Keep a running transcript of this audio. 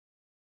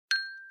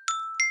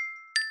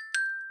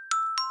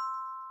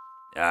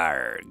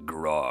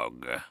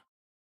Grog.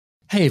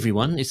 Hey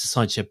everyone, it's the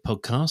Sideshow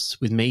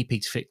Podcast with me,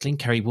 Peter Fickling,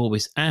 Kerry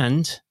Warwis,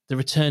 and the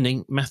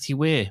returning Matthew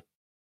Weir.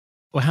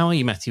 Well, how are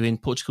you, Matthew, in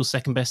Portugal's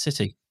second best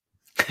city?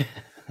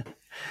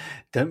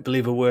 Don't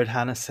believe a word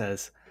Hannah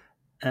says.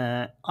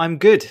 I'm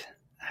good.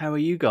 How are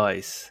you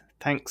guys?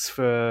 Thanks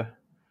for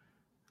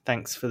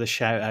the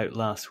shout out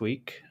last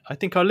week. I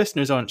think our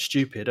listeners aren't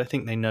stupid. I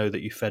think they know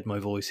that you fed my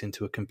voice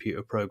into a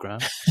computer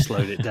program,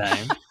 slowed it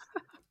down.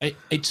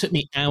 It took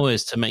me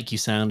hours to make you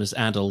sound as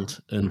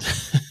adult and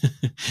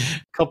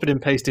Copied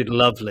and pasted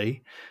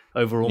lovely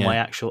over all Yeah. my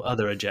actual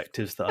other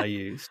adjectives that I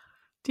used.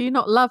 Do you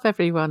not love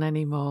everyone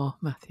anymore,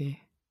 Matthew?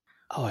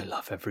 Oh, I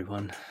love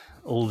everyone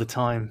all the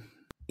time.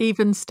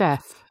 Even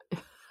Steph.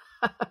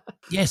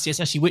 yes.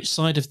 Actually, which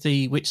side of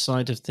the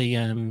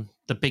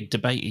big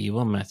debate are you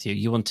on, Matthew?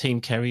 You on Team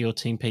Kerry or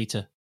Team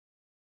Peter?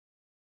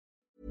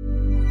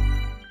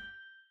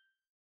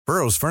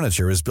 Burrow's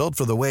furniture is built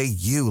for the way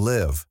you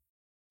live.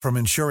 From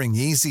ensuring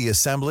easy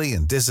assembly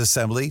and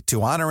disassembly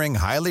to honoring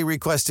highly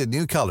requested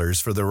new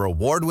colors for their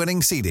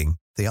award-winning seating,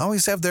 they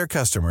always have their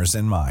customers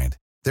in mind.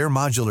 Their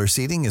modular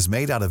seating is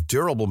made out of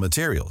durable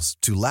materials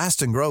to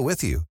last and grow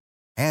with you.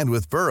 And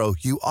with Burrow,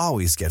 you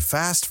always get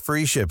fast,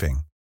 free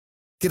shipping.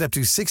 Get up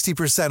to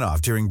 60%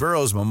 off during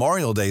Burrow's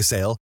Memorial Day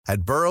sale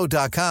at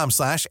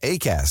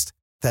burrow.com/ACAST.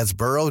 That's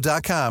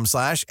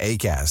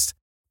burrow.com/ACAST.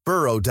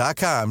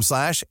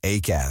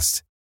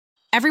 burrow.com/ACAST.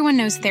 Everyone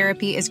knows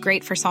therapy is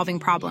great for solving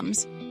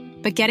problems,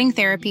 but getting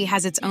therapy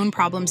has its own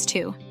problems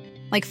too,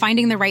 like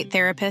finding the right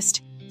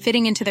therapist,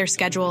 fitting into their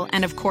schedule,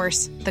 and of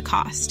course, the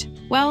cost.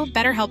 Well,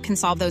 BetterHelp can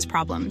solve those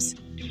problems.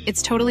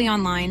 It's totally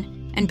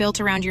online and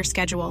built around your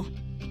schedule.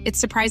 It's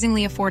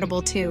surprisingly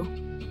affordable too.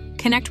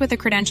 Connect with a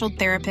credentialed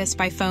therapist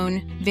by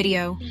phone,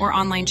 video, or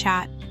online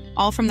chat,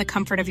 all from the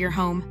comfort of your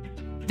home.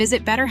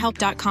 Visit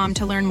BetterHelp.com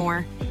to learn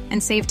more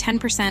and save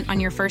 10% on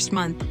your first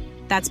month.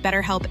 That's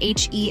BetterHelp,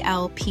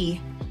 H-E-L-P.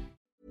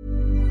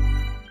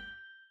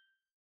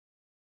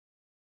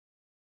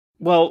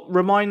 Well,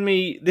 remind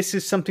me, this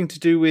is something to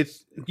do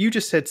with, you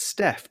just said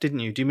Steph, didn't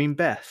you? Do you mean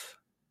Beth?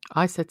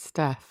 I said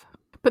Steph.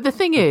 But the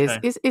thing is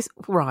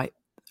right.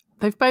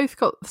 They've both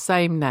got the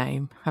same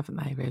name,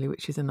 haven't they, really,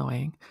 which is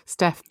annoying.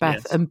 Steph,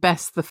 Beth, Yes. and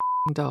Beth's the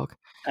f***ing dog.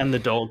 And the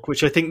dog,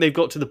 which I think they've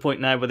got to the point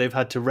now where they've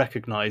had to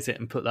recognise it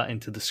and put that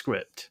into the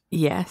script.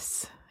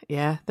 Yes.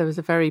 Yeah, there was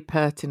a very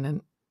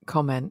pertinent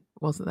comment,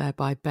 wasn't there,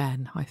 by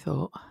Ben, I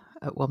thought,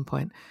 at one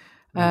point.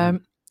 So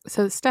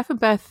Steph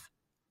and Beth,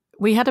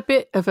 we had a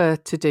bit of a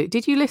to-do.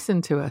 Did you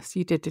listen to us?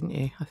 You did, didn't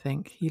you, I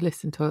think? You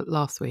listened to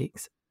last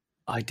week's.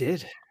 I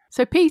did.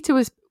 So Peter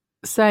was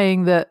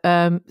saying that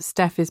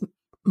Steph is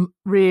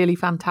really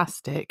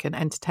fantastic and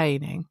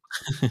entertaining,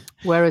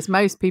 whereas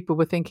most people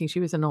were thinking she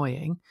was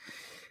annoying.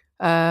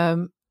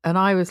 And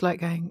I was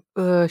like going,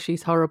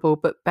 she's horrible,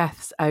 but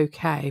Beth's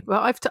okay.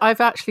 But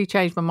I've actually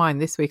changed my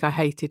mind this week. I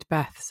hated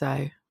Beth.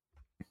 So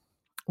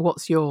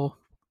what's your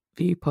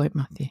viewpoint,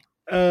 Matthew?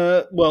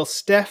 Well,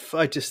 Steph,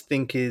 I just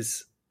think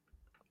is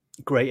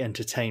great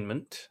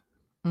entertainment.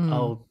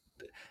 The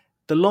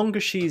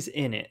longer she's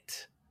in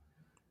it,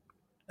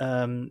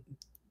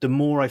 the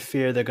more I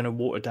fear they're going to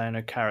water down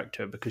her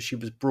character, because she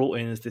was brought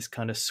in as this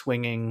kind of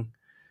swinging,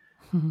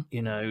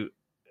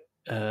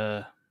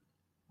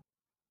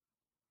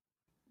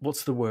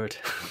 what's the word?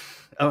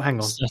 Oh, hang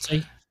on.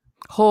 Slutty?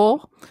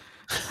 Whore?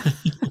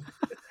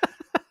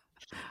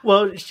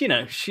 Well,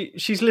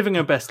 she's living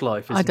her best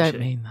life, isn't she? I don't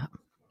mean that.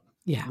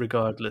 Yeah.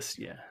 Regardless,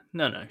 yeah.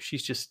 No,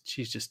 she's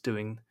just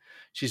doing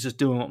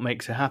what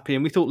makes her happy,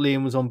 and we thought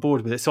Liam was on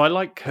board with it. So I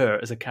like her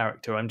as a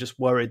character. I'm just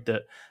worried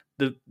that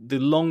the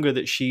longer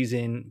that she's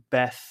in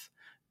Beth,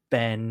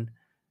 Ben,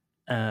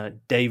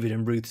 David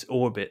and Ruth's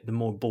orbit, the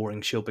more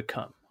boring she'll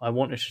become. I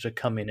want her to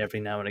come in every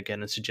now and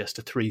again and suggest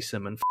a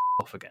threesome and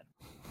off again.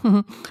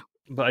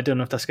 But I don't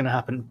know if that's going to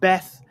happen.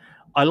 Beth,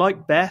 I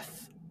like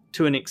Beth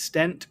to an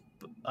extent.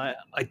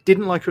 I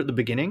didn't like her at the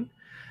beginning.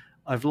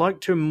 I've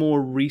liked her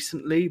more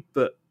recently,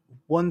 but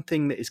one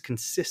thing that is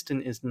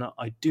consistent is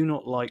I do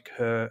not like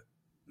her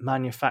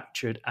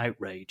manufactured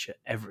outrage at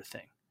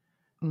everything.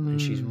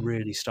 And she's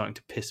really starting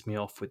to piss me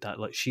off with that.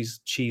 Like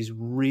she's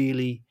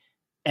really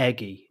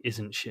eggy,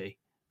 isn't she?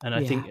 And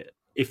I think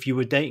if you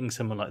were dating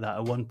someone like that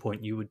at one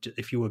point, you would,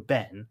 if you were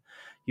Ben,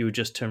 you would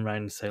just turn around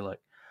and say like,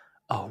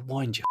 "Oh,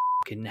 wind your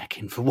fucking neck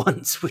in for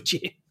once, would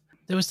you?"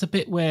 There was the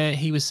bit where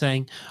he was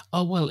saying,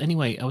 "Oh well,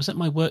 anyway, I was at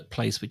my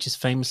workplace, which is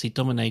famously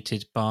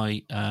dominated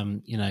by,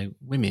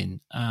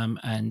 women,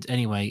 and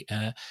anyway,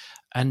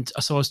 and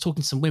so I was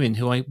talking to some women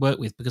who I work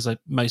with because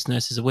most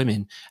nurses are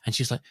women, and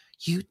she's like,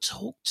 you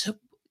talk to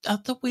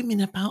other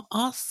women about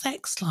our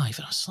sex life,"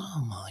 and I was like,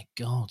 "Oh my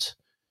god."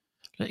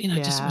 She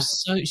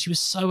was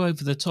so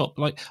over the top.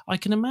 Like I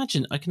can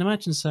imagine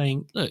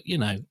saying, "Look,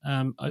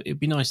 it'd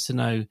be nice to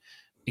know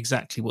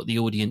exactly what the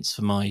audience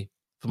for my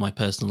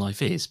personal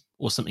life is,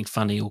 or something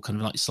funny, or kind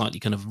of like slightly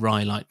kind of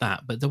wry like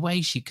that." But the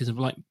way she kind of,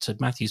 like to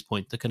Matthew's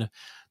point,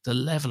 the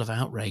level of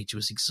outrage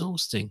was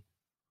exhausting.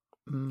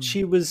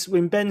 She was,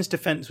 in Ben's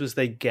defense, was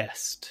they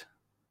guessed,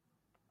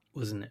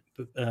 wasn't it?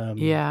 But,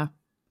 yeah.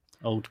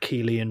 old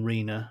Keely and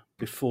Rena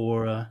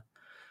before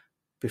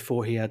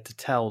he had to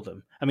tell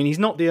them. I mean, he's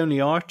not the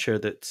only archer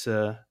that's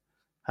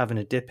having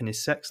a dip in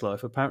his sex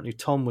life. Apparently,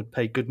 Tom would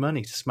pay good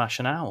money to smash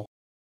an owl.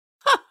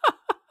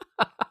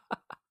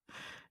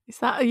 Is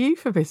that a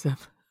euphemism?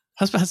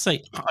 I was about to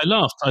say, I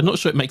laughed. I'm not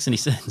sure it makes any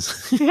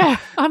sense. Yeah,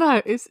 I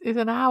know. Is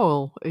an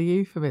owl a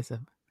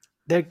euphemism?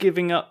 They're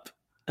giving up.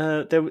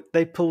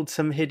 They pulled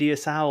some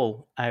hideous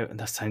owl out, and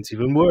that sounds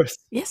even worse.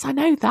 Yes, I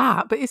know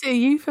that, but is it a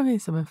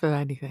euphemism for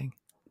anything?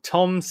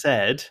 Tom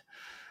said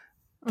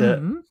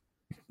that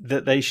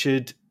they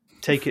should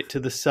take it to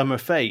the summer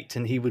fete,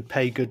 and he would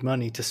pay good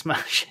money to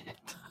smash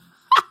it.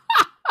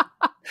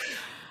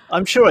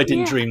 I'm sure I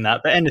didn't dream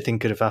that, but anything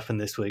could have happened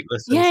this week.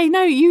 Yeah,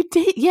 no, you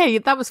did. Yeah,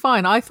 that was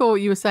fine. I thought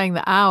you were saying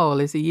that owl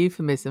is a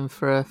euphemism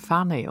for a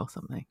fanny or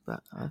something,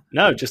 but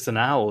no, just an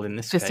owl in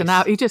this case. Just an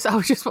owl. He just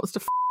wants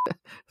to a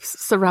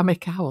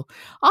ceramic owl.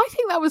 I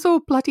think that was all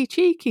bloody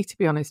cheeky, to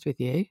be honest with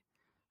you.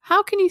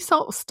 How can you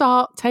sort of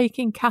start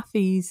taking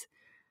Kathy's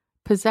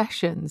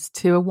possessions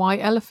to a white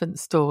elephant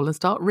stall and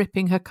start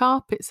ripping her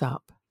carpets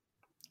up?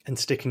 And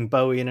sticking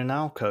Bowie in an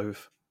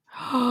alcove.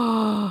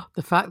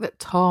 The fact that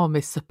Tom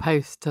is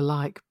supposed to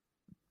like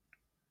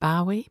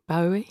David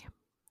Bowie.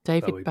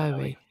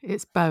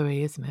 It's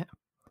Bowie, isn't it?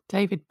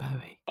 David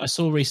Bowie. I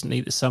saw recently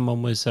that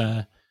someone was,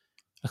 I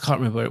can't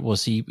remember where it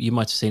was, so you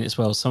might have seen it as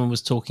well. Someone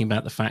was talking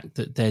about the fact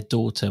that their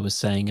daughter was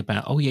saying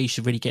about, oh yeah, you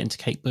should really get into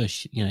Kate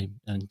Bush,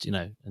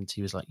 and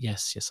he was like,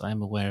 yes, I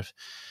am aware of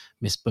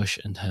Miss Bush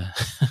and her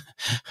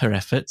her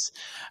efforts.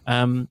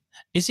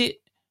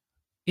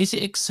 Is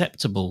it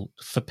acceptable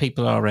for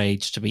people our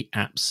age to be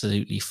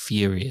absolutely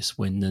furious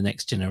when the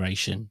next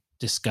generation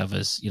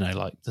discovers,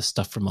 like the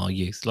stuff from our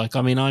youth? Like,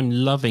 I mean, I'm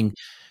loving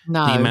the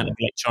amount of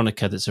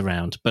electronica that's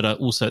around, but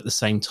also at the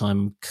same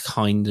time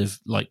kind of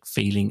like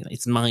feeling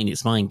it's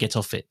mine, get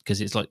off it,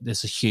 because it's like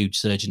there's a huge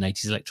surge in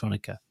 80s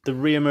electronica. The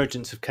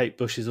re-emergence of Kate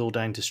Bush is all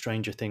down to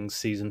Stranger Things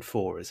season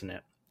 4, isn't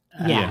it?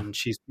 Yeah. And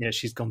she's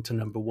gone to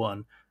number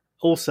 1.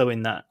 Also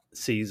in that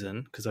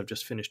season, because I've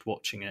just finished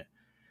watching it,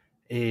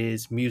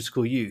 is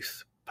Musical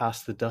Youth,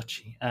 Past the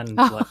Duchy. And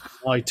like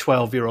my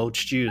 12-year-old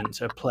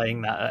students are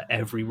playing that at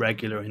every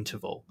regular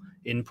interval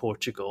in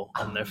Portugal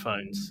on their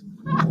phones.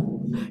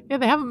 Yeah,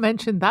 they haven't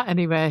mentioned that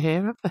anywhere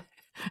here, have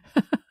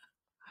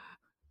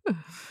they?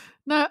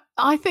 No,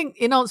 I think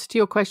in answer to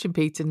your question,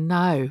 Peter,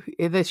 no,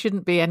 there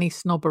shouldn't be any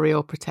snobbery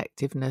or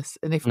protectiveness.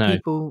 And if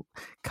people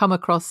come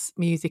across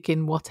music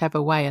in whatever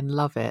way and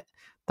love it,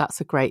 that's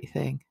a great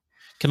thing.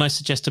 Can I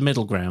suggest a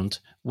middle ground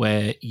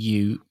where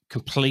you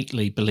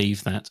completely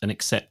believe that and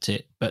accept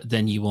it, but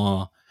then you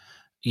are,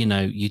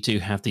 you do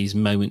have these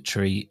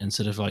momentary and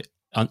sort of like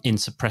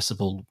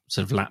insuppressible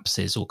sort of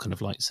lapses or kind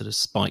of like sort of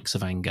spikes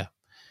of anger?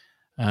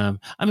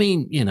 I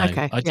mean,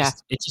 okay,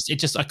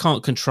 I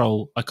can't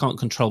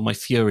control my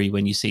fury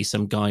when you see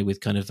some guy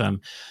with kind of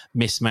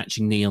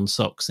mismatching neon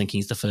socks thinking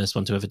he's the first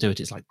one to ever do it.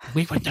 It's like,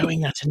 we were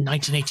doing that in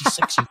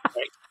 1986.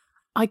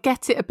 I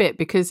get it a bit,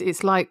 because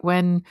it's like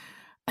when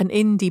an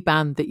indie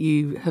band that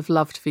you have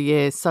loved for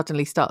years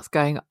suddenly starts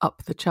going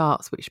up the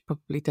charts, which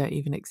probably don't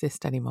even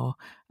exist anymore.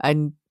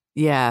 And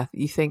yeah,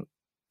 you think,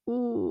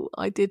 oh,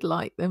 I did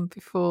like them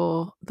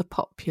before the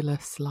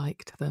populace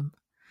liked them.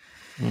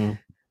 Mm.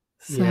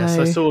 Yes,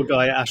 I saw a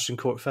guy at Ashton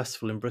Court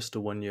Festival in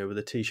Bristol one year with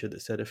a T-shirt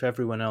that said, if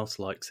everyone else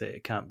likes it,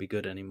 it can't be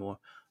good anymore.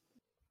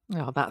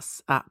 Oh,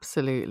 that's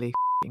absolutely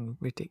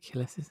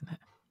ridiculous, isn't it?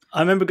 I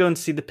remember going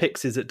to see the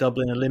Pixies at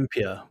Dublin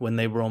Olympia when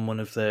they were on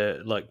one of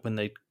their, like when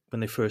they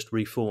first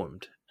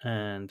reformed,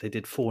 and they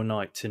did 4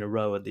 nights in a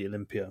row at the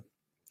Olympia.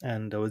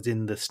 And I was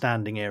in the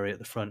standing area at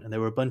the front, and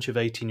there were a bunch of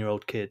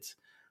 18-year-old kids,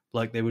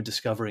 like they were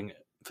discovering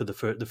it for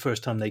the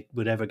first time they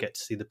would ever get to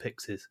see the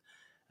Pixies.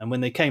 And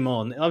when they came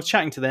on, I was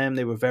chatting to them.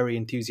 They were very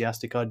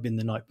enthusiastic. I'd been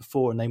the night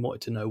before, and they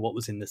wanted to know what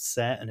was in the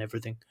set and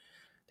everything.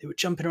 They were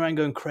jumping around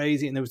going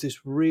crazy, and there was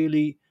this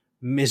really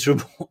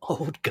miserable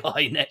old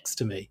guy next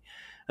to me.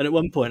 And at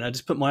one point, I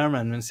just put my arm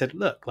around him and said,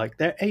 look, like,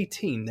 they're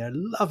 18. They're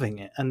loving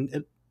it.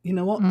 And you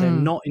know what? They're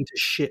not into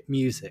shit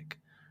music.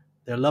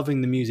 They're loving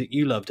the music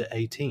you loved at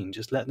 18.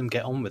 Just let them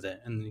get on with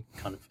it. And he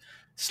kind of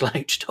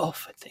slouched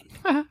off, I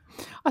think.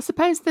 I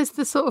suppose there's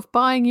the sort of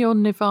buying your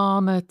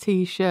Nirvana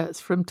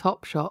T-shirts from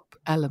Topshop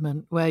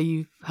element where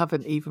you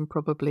haven't even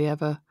probably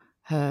ever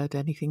heard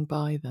anything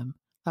by them.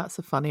 That's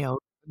a funny old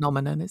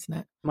phenomenon, isn't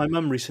it? My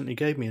mum recently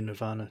gave me a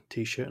Nirvana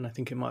T-shirt, and I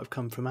think it might have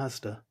come from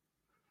Asda.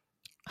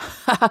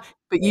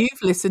 But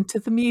you've listened to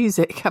the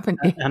music, haven't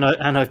you? And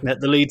I've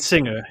met the lead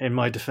singer, in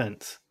my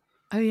defence.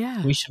 Oh,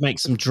 yeah. We should make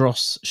some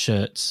Dross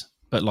shirts,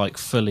 but like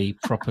fully,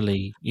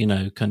 properly,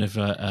 kind of,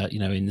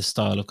 in the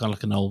style of kind of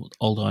like an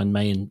old Iron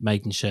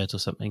Maiden shirt or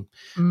something.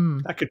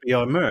 That could be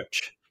our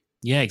merch.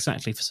 Yeah,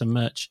 exactly, for some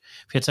merch.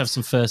 If we had to have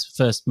some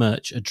first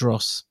merch, a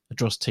Dross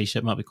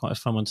T-shirt might be quite a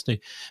fun one to do.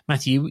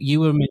 Matthew, you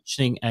were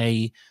mentioning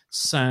a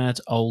sad,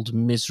 old,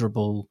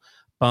 miserable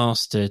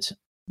bastard,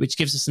 which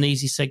gives us an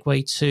easy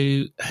segue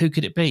to who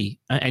could it be?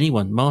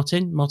 Anyone?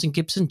 Martin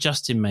Gibson?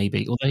 Justin,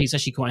 maybe, although he's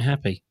actually quite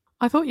happy.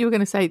 I thought you were going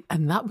to say,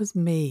 and that was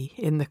me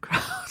in the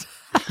crowd.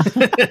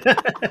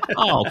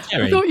 Oh, I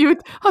Kerry. thought you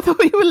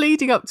were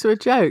leading up to a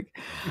joke.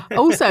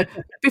 Also,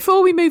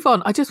 before we move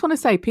on, I just want to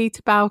say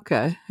Peter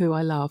Bowker, who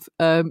I love,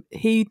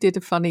 he did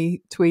a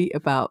funny tweet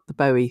about the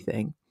Bowie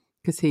thing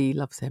because he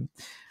loves him.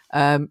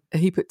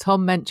 He put,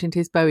 Tom mentioned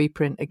his Bowie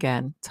print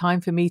again.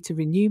 Time for me to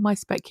renew my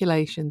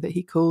speculation that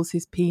he calls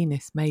his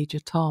penis Major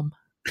Tom.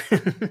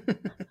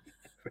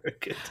 Very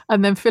good.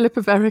 And then Philippa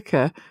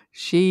Verica,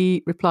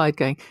 she replied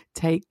going,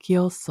 take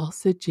your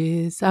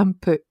sausages and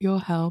put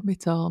your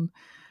helmet on.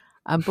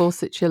 And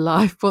Borsuch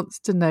Alive wants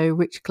to know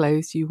which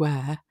clothes you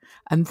wear.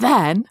 And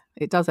then,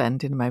 it does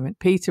end in a moment,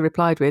 Peter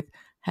replied with,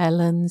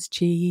 Helen's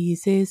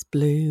cheese is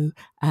blue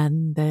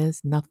and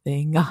there's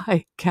nothing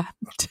I can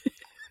do.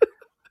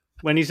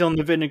 When he's on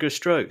the Vinegar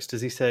Strokes,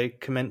 does he say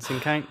commencing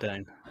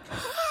countdown?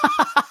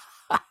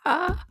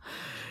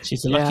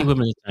 She's a lucky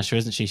woman, Natasha,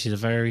 isn't she? She's a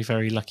very,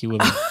 very lucky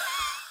woman.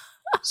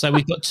 So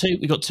we've got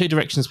two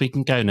directions we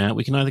can go now.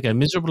 We can either go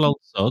miserable old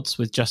sods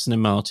with Justin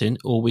and Martin,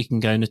 or we can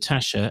go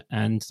Natasha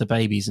and the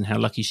babies and how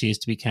lucky she is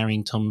to be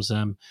carrying Tom's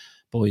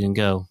boy and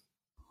girl.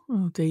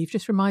 Oh dear, you've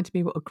just reminded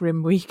me what a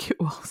grim week it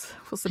was,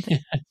 wasn't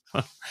it?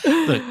 Yeah.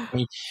 Look, I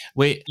mean,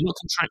 we're not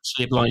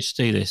contractually obliged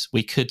to do this.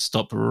 We could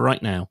stop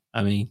right now.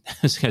 I mean,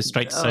 let's go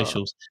straight to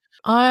socials.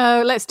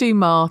 Let's do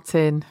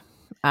Martin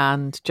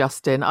and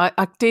Justin. I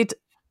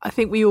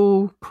think we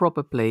all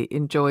probably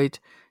enjoyed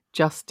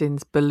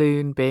Justin's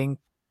balloon being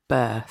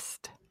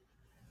burst.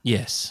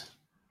 Yes.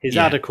 His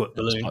adequate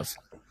balloon.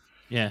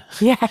 Yeah.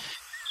 Yeah.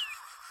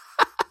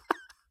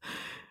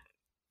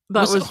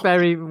 That was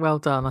very well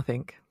done, I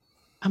think.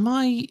 I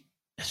mean,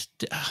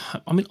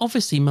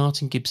 obviously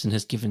Martin Gibson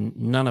has given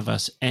none of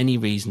us any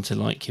reason to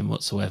like him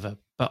whatsoever,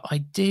 but I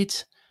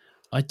did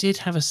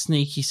have a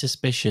sneaky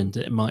suspicion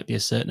that it might be a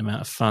certain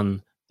amount of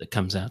fun that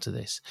comes out of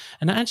this.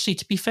 And actually,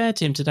 to be fair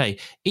to him today,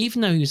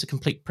 even though he was a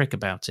complete prick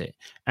about it,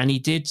 and he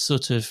didn't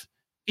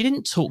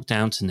talk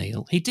down to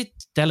Neil, he did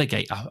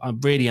delegate a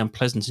really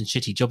unpleasant and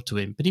shitty job to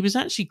him, but he was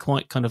actually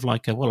quite kind of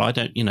like I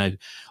don't,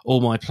 all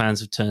my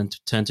plans have turned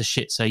to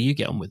shit, so you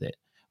get on with it.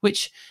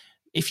 Which,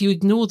 if you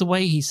ignore the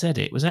way he said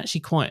it, was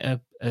actually quite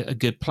a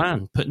good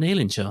plan. Put Neil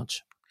in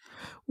charge.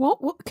 What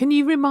can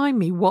you remind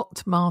me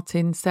what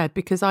Martin said?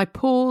 Because I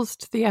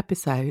paused the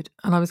episode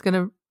and I was going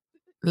to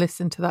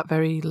listen to that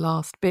very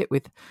last bit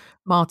with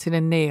Martin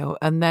and Neil,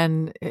 and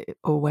then it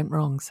all went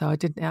wrong. So I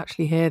didn't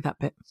actually hear that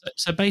bit.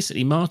 So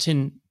basically,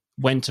 Martin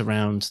went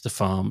around the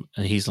farm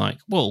and he's like,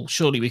 well,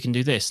 surely we can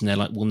do this. And they're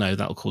like, well, no,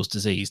 that'll cause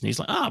disease. And he's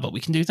like, but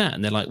we can do that.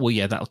 And they're like, well,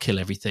 yeah, that'll kill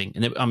everything.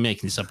 And I'm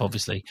making this up,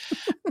 obviously.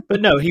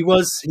 But no, he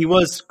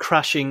was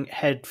crashing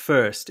head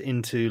first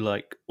into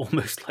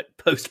almost like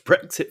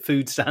post-Brexit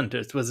food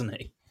standards, wasn't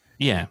he?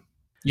 Yeah,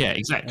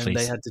 exactly. And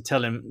they had to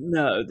tell him,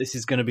 no, this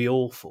is going to be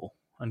awful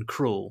and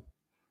cruel,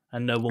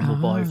 and no one will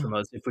buy from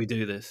us if we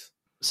do this.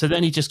 So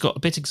then he just got a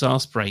bit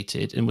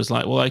exasperated and was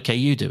like, well, okay,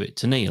 you do it,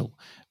 to Neil.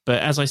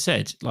 But as I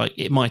said,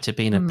 it might have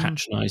been a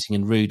patronising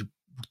and rude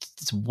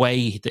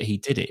way that he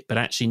did it, but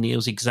actually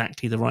Neil's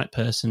exactly the right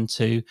person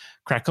to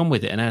crack on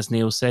with it. And as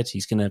Neil said,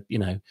 he's going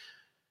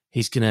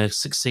to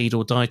succeed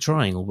or die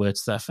trying, or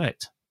words to that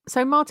effect.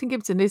 So Martin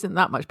Gibson isn't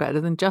that much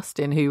better than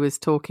Justin, who was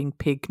talking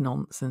pig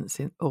nonsense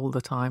all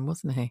the time,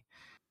 wasn't he?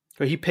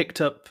 So he picked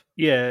up,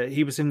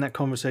 he was in that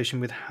conversation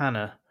with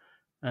Hannah,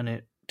 and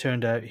it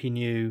turned out he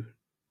knew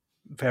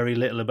very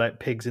little about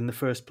pigs in the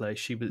first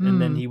place.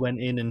 And then he went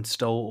in and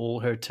stole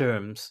all her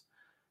terms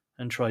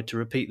and tried to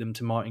repeat them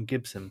to Martin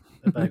Gibson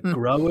about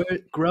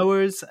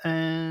growers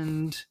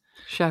and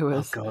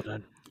showers. Oh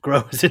God,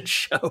 growers and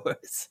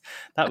showers.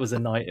 That was a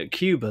night at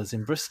Cuba's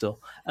in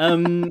Bristol.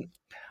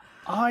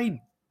 I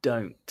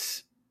don't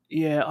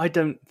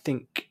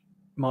think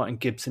Martin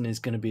Gibson is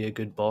going to be a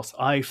good boss.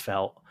 I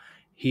felt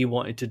he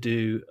wanted to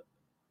do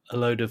a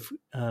load of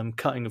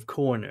cutting of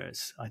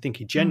corners. I think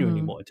he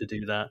genuinely wanted to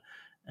do that.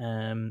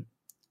 And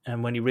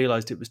when he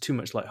realized it was too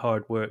much like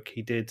hard work,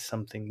 he did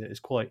something that is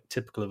quite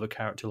typical of a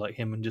character like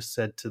him and just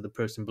said to the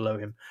person below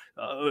him,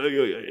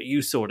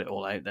 you sort it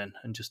all out then,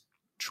 and just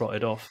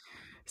trotted off.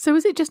 So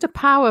was it just a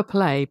power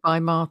play by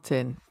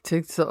Martin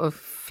to sort of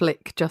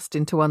flick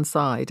Justin to one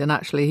side, and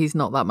actually he's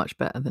not that much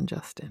better than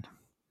Justin?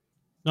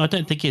 No, I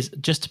don't think he is.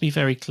 Just to be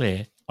very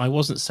clear, I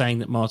wasn't saying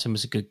that Martin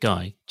was a good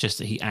guy, just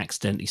that he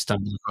accidentally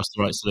stumbled across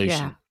the right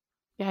solution.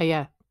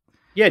 Yeah.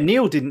 Yeah,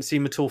 Neil didn't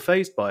seem at all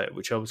fazed by it,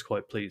 which I was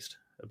quite pleased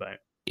about.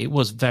 It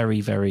was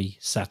very, very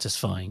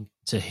satisfying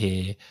to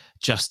hear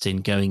Justin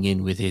going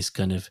in with his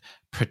kind of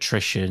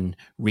patrician,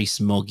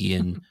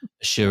 Rees-Moggian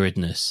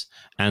assuredness,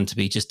 and to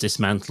be just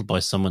dismantled by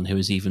someone who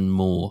is even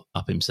more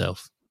up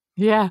himself.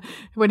 Yeah,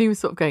 when he was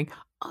sort of going,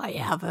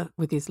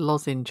 with his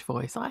lozenge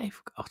voice,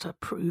 I've got a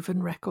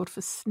proven record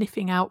for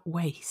sniffing out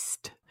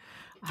waste.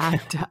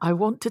 And I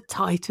want to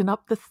tighten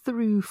up the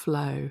through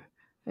flow.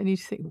 And you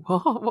think,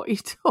 what are you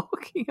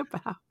talking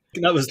about?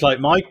 That was like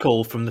my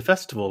call from the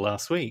festival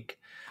last week.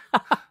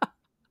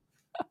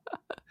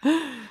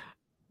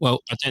 Well,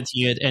 I don't think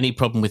you had any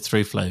problem with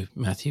through flow,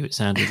 Matthew. It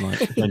sounded like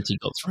plenty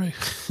got through.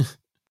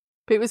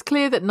 But it was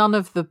clear that none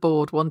of the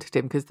board wanted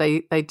him, because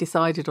they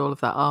decided all of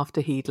that after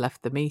he'd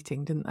left the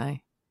meeting, didn't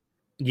they?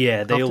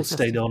 Yeah, they all After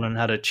stayed Justin. on and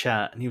had a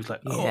chat, and he was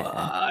like, "Oh, Yeah.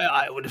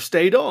 I would have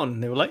stayed on."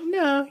 And they were like,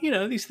 "No,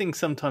 these things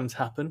sometimes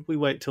happen. We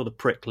wait till the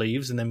prick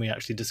leaves, and then we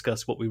actually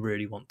discuss what we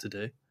really want to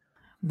do."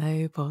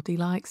 Nobody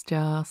likes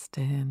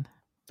Justin.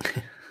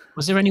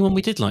 Was there anyone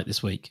we did like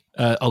this week?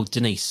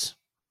 Denise.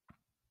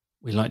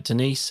 We liked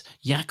Denise.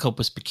 Jakob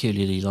was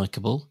peculiarly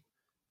likable.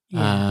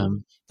 Yeah.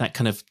 That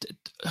kind of,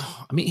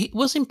 I mean, it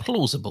was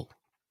implausible.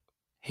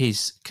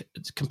 His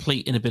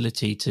complete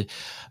inability to.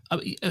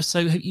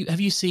 So have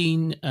you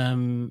seen? I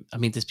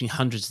mean, there's been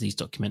hundreds of these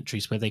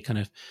documentaries where they kind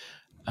of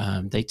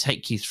they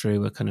take you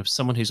through a kind of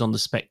someone who's on the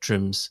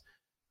spectrum's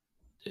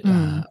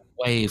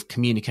way of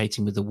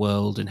communicating with the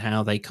world, and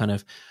how they kind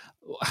of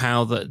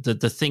how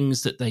the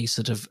things that they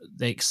sort of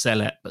they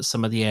excel at, but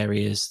some of the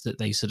areas that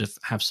they sort of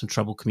have some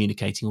trouble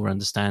communicating or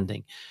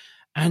understanding,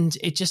 and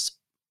it just.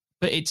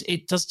 But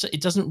it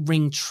doesn't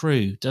ring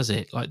true, does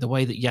it? Like the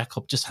way that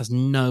Jakob just has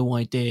no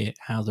idea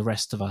how the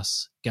rest of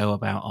us go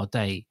about our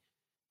day.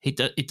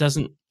 It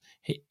doesn't.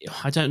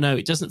 I don't know.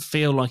 It doesn't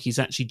feel like he's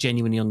actually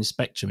genuinely on the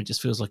spectrum. It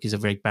just feels like he's a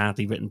very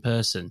badly written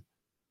person.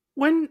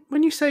 When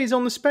you say he's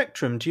on the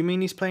spectrum, do you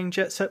mean he's playing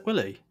Jet Set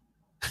Willy?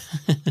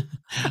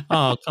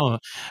 Oh, come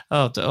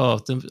on!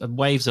 The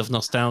waves of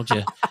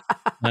nostalgia.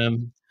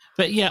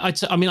 But yeah,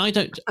 I mean, I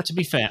don't. To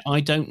be fair, I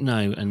don't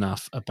know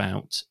enough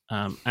about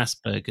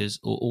Asperger's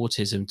or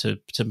autism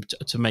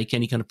to make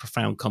any kind of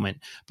profound comment.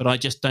 But I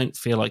just don't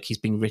feel like he's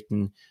been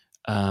written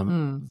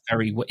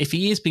very well. If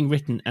he is being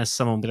written as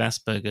someone with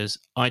Asperger's,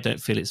 I don't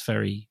feel it's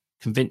very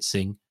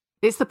convincing.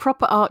 It's the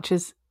proper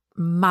Archer's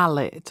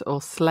mallet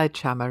or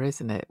sledgehammer,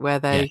 isn't it? Where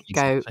they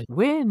go,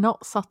 we're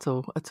not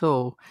subtle at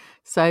all.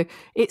 So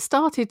it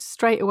started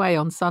straight away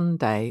on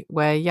Sunday,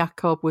 where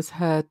Jakob was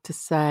heard to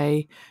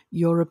say,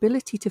 your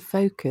ability to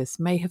focus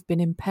may have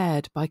been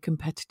impaired by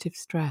competitive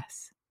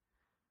stress.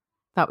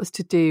 That was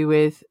to do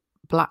with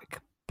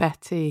Black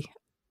Betty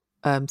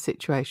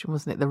situation,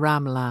 wasn't it? The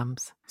Ram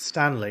Lambs.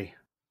 Stanley.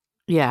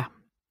 Yeah.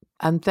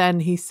 And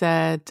then he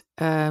said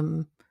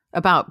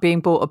about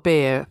being bought a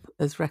beer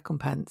as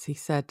recompense. He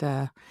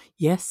said,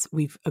 yes,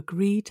 we've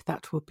agreed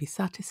that will be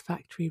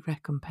satisfactory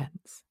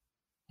recompense.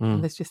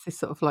 And there's just this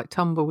sort of like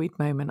tumbleweed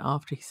moment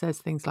after he says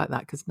things like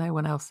that, because no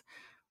one else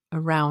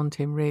around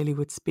him really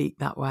would speak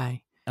that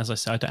way. As I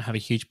say, I don't have a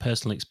huge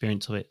personal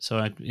experience of it,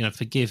 so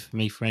forgive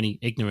me for any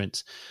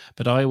ignorance.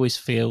 But I always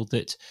feel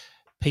that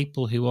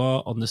people who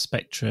are on the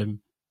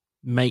spectrum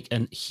make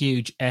a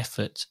huge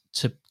effort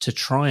to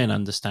try and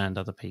understand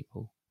other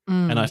people.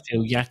 And I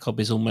feel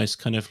Jakob is almost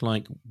kind of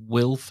like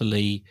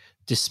willfully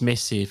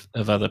dismissive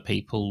of other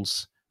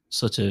people's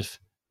sort of,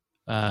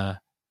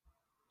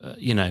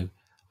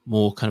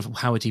 more kind of,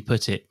 how would he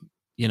put it?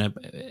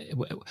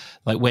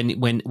 Like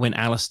when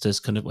Alistair's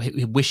kind of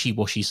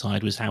wishy-washy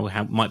side was how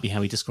might be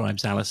how he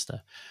describes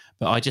Alistair.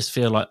 But I just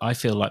feel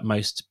like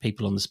most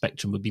people on the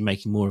spectrum would be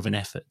making more of an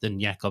effort than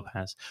Jakob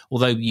has.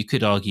 Although you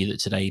could argue that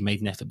today he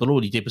made an effort, but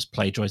all he did was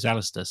plagiarise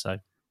Alistair. So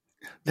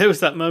there was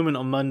that moment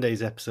on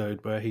Monday's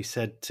episode where he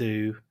said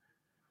to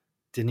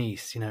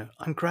Denise,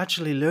 I'm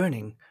gradually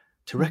learning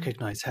to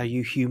recognize how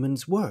you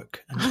humans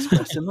work and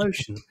express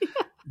emotion.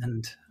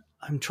 And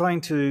I'm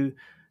trying to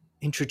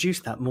introduce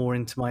that more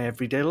into my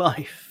everyday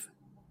life.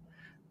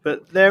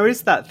 But there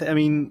is that. I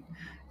mean,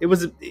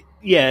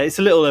 it's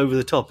a little over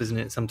the top, isn't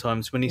it?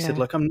 Sometimes when he said,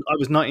 like, I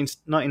was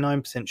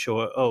 99%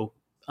 sure. Oh,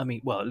 I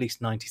mean, well, at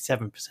least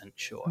 97%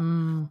 sure.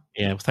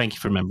 Yeah, well, thank you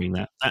for remembering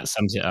that. That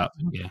sums it up.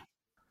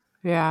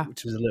 Yeah.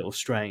 Which was a little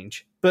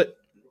strange. But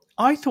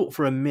I thought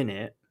for a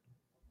minute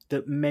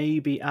that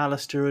maybe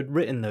Alistair had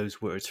written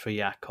those words for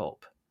Jakob.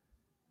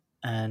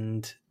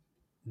 And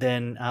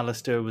then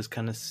Alistair was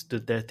kind of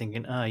stood there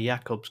thinking,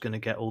 Jakob's going to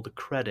get all the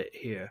credit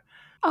here.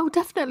 Oh,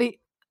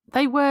 definitely.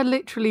 They were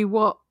literally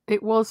what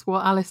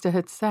Alistair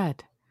had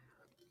said.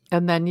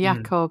 And then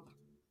Jakob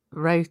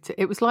wrote it.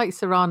 It was like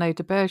Cyrano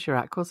de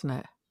Bergerac, wasn't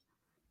it?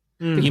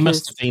 You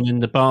must have been in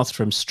the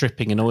bathroom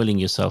stripping and oiling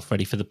yourself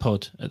ready for the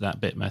pod at that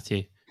bit,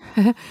 Matthew.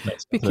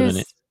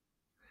 Because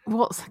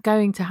what's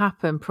going to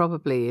happen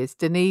probably is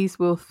Denise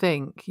will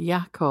think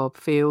Jakob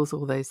feels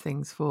all those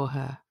things for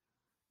her,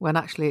 when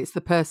actually it's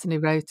the person who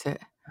wrote it.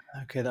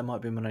 Okay, that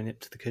might be when I nip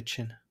to the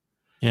kitchen.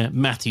 Yeah,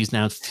 Matthew's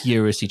now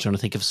furiously trying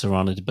to think of a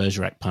Cyrano de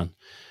Bergerac pun.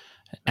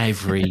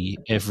 Every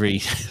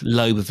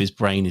lobe of his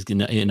brain is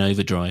in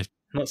overdrive.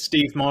 Not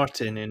Steve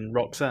Martin in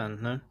Roxanne,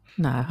 no?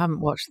 No, I haven't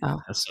watched that.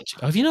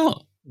 Have you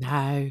not?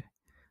 No,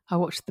 I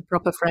watched the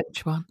proper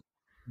French one.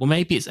 Well,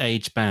 maybe it's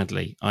aged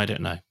badly. I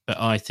don't know, but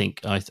I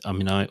think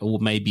or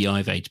maybe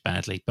I've aged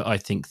badly. But I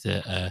think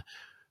that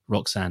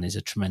Roxanne is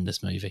a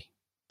tremendous movie.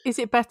 Is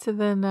it better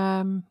than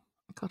God?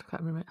 I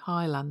can't remember.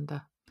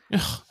 Highlander.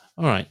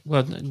 All right.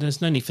 Well,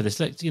 there's no need for this.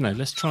 Let's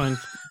try and.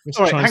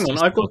 All right, hang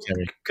on.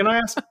 Can I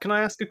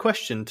ask a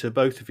question to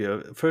both of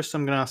you? First,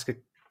 I'm going to ask a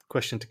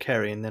question to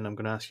Kerry, and then I'm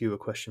going to ask you a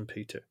question,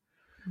 Peter.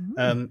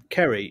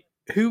 Kerry,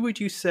 who would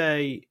you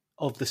say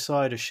of the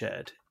cider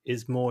shed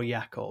is more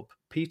Jakob,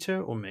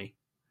 Peter or me?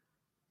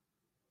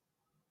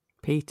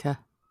 Peter.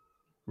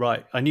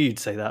 Right, I knew you'd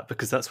say that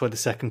because that's why the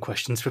second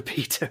question's for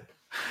Peter.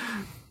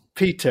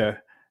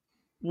 Peter,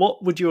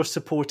 What would your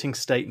supporting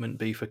statement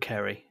be for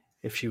Kerry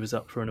if she was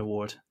up for an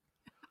award?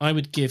 I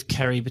would give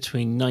Kerry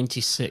between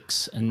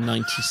 96 and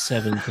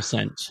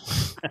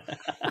 97%.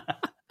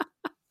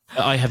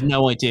 I have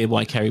no idea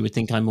why Kerry would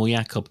think I'm more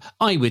Jakob.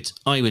 I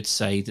would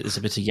say that there's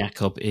a bit of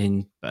Jakob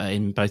in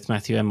both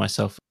Matthew and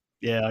myself.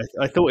 Yeah,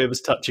 I thought it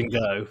was touch and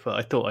go, but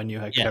I thought I knew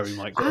how Kerry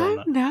might go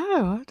on that.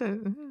 I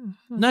don't.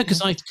 No,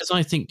 because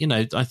I think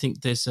I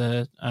think there's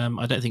a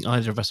I don't think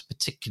either of us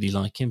particularly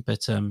like him,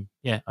 but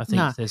I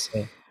think there's.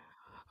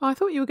 I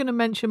thought you were going to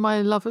mention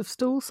my love of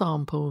stool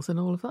samples and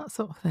all of that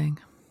sort of thing.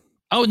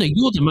 Oh no,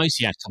 you're the most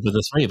Jakob of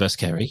the three of us,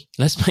 Kerry.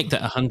 Let's make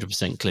that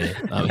 100% clear.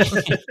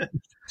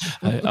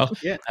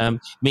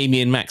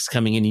 Mimi and Max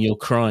coming in and you're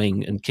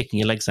crying and kicking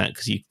your legs out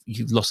because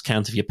you've lost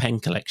count of your pen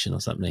collection or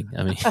something.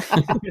 I mean,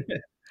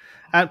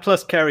 and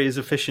plus Kerry is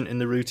efficient in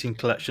the routine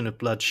collection of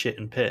blood, shit,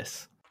 and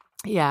piss.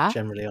 Yeah,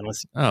 generally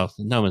honest. Oh,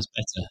 no one's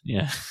better.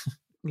 Yeah.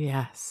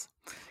 Yes,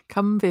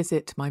 come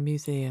visit my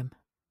museum.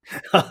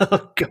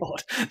 Oh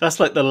God, that's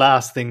like the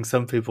last thing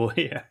some people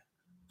hear.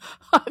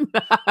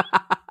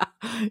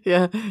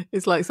 Yeah,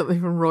 it's like something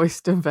from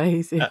Royston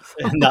Vasey.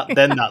 And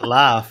that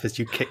laugh as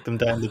you kick them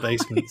down the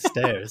basement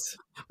stairs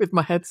with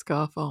my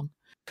headscarf on.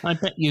 I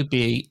bet you'd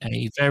be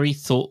a very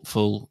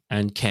thoughtful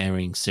and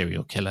caring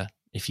serial killer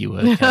if you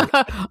were.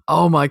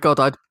 Oh my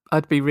God,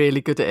 I'd be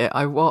really good at it.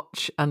 I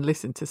watch and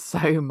listen to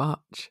so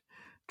much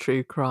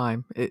true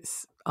crime.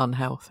 It's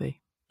unhealthy.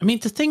 I mean,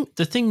 the thing,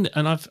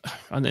 and I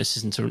know this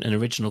isn't an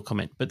original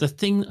comment, but the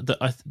thing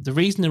that the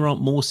reason there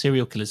aren't more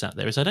serial killers out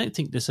there is I don't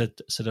think there's a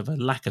sort of a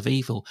lack of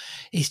evil.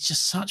 It's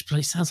just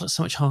it sounds like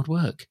so much hard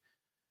work.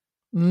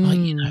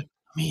 Like,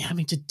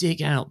 having to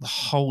dig out the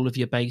whole of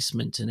your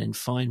basement and then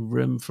find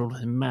room for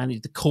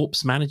the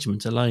corpse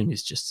management alone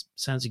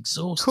sounds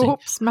exhausting.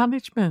 Corpse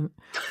management.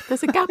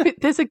 There's a gap.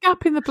 There's a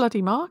gap in the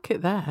bloody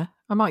market there.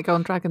 I might go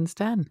on Dragon's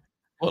Den.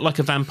 What, like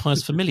a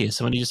vampire's familiar?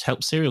 Someone who just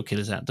helps serial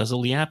killers out, does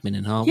all the admin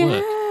and hard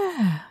work.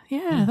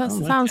 Yeah, that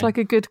sounds like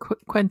a good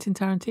Quentin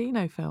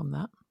Tarantino film,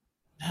 that.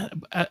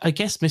 I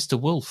guess Mr.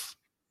 Wolf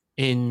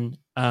in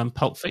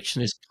Pulp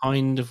Fiction is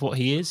kind of what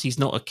he is. He's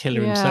not a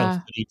killer himself,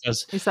 but he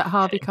does. Is that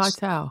Harvey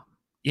Keitel?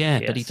 Yeah,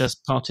 yes. But he does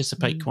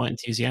participate quite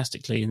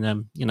enthusiastically in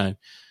the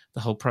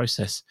whole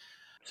process.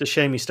 It's a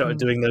shame he started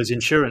doing those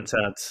insurance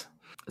ads.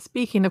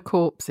 Speaking of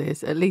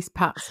corpses, at least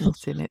Pat's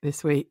not in it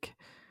this week.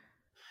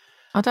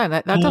 I don't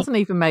know. That doesn't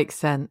even make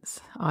sense.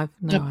 I've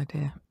no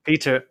idea.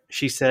 Peter,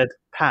 she said,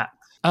 Pat.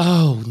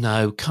 Oh,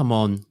 no, come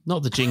on.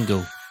 Not the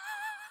jingle.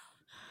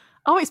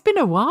 Oh, it's been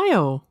a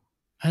while.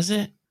 Has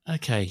it?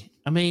 Okay.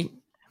 I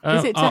mean...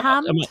 Is it to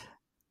hand?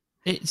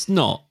 It's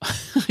not.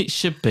 It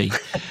should be.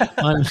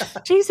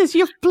 Jesus,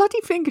 your bloody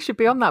finger should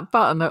be on that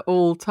button at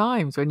all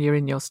times when you're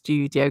in your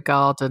studio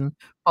garden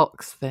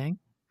box thing.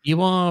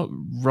 You are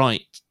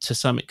right to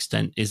some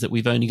extent, is that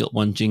we've only got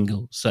one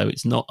jingle, so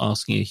it's not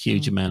asking a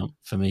huge amount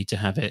for me to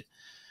have it.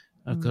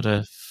 I've got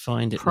to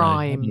find it.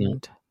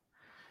 Primed.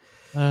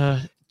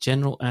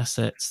 General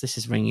assets. This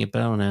is ringing a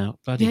bell now.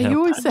 Bloody hell. You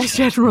always say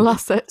general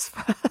assets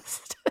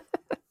first.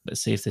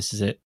 Let's see if this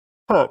is it.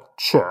 Pet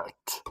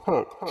chat.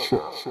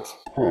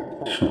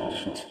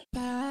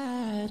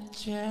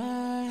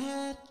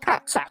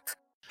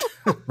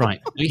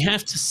 Right. We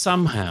have to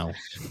somehow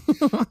get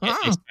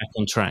this back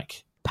on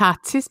track.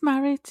 Pat is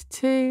married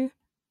to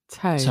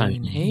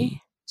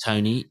Tony.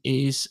 Tony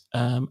is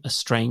a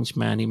strange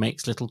man. He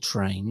makes little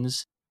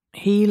trains.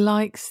 He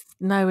likes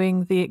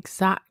knowing the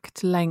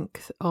exact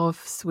length of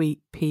sweet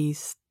pea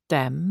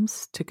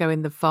stems to go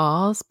in the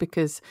vase,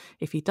 because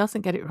if he doesn't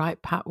get it right,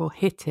 Pat will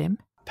hit him.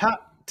 Pat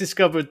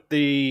discovered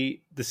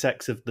the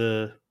sex of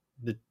the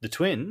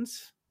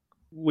twins.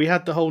 We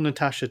had the whole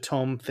Natasha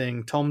Tom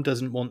thing. Tom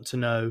doesn't want to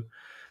know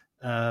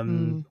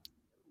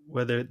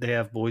whether they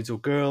have boys or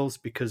girls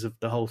because of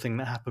the whole thing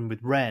that happened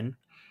with Ren.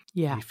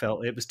 Yeah. He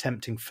felt it was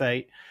tempting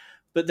fate.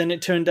 But then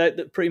it turned out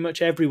that pretty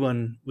much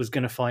everyone was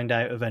going to find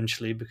out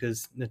eventually,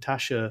 because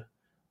Natasha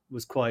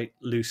was quite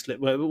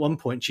loose-lipped. Well, at one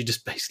point, she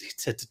just basically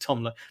said to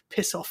Tom, like,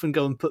 piss off and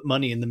go and put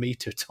money in the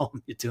meter,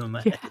 Tom. You're doing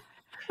my head.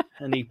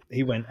 And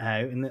he went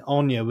out, and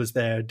Anya was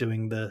there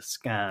doing the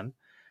scan.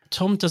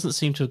 Tom doesn't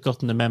seem to have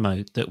gotten the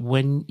memo that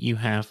when you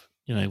have,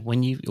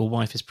 when your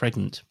wife is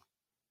pregnant,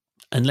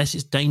 unless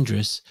it's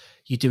dangerous,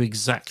 you do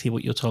exactly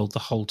what you're told the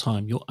whole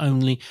time. The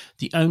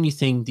only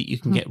thing that you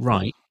can get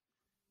right,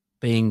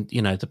 being,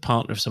 the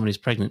partner of someone who's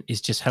pregnant,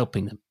 is just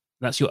helping them.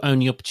 That's your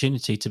only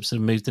opportunity to sort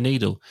of move the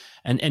needle.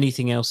 And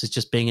anything else is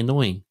just being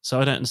annoying.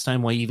 So I don't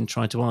understand why you even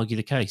tried to argue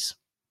the case.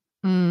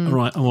 All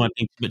right, am I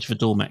being too much of a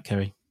doormat,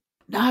 Kerry?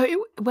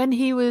 No, when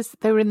they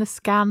were in the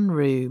scan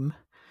room,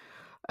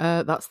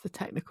 that's the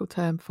technical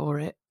term for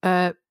it.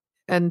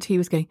 And he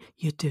was going,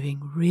 "You're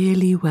doing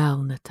really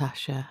well,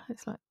 Natasha."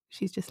 It's like,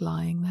 she's just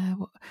lying there.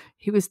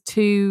 He was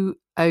too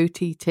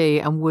OTT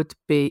and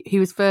he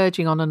was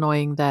verging on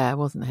annoying there,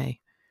 wasn't he?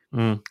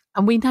 And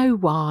we know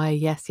why.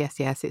 Yes.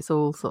 It's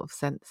all sort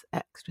of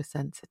extra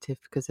sensitive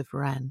because of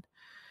Ren.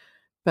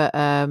 But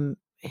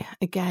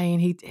again,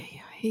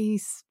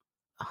 he's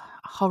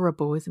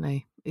horrible, isn't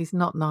he? He's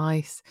not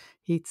nice.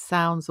 He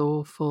sounds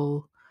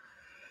awful.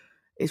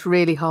 It's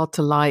really hard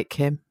to like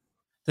him.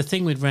 The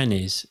thing with Ren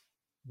is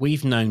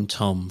we've known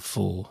Tom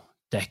for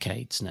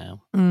decades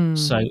now. Mm.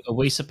 So are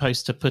we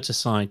supposed to put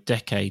aside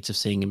decades of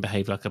seeing him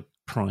behave like a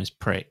prize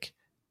prick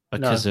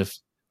because of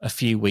a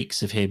few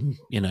weeks of him,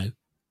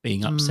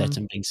 being upset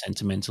and being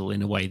sentimental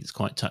in a way that's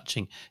quite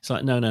touching? It's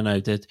like, no.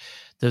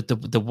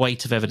 The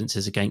weight of evidence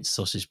is against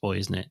Sausage Boy,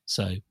 isn't it?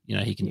 So,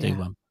 he can do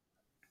one.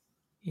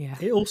 Yeah.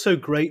 It also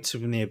grates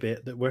with me a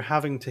bit that we're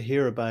having to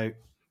hear about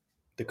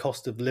the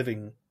cost of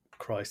living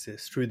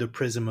crisis through the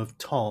prism of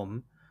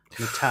Tom,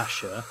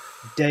 Natasha,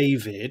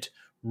 David,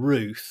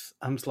 Ruth.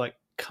 I'm just like,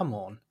 come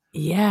on.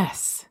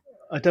 Yes.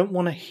 I don't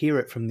want to hear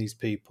it from these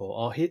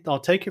people. I'll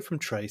take it from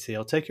Tracy.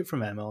 I'll take it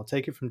from Emma. I'll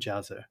take it from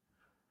Jazza.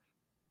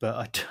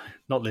 But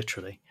not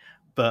literally.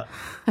 But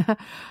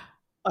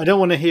I don't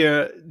want to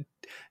hear.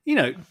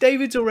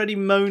 David's already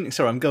moaning.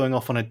 Sorry, I'm going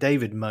off on a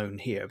David moan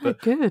here. But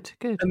good.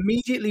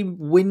 Immediately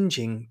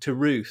whinging to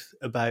Ruth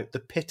about the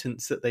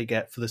pittance that they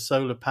get for the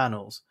solar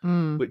panels,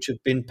 which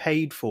have been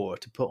paid for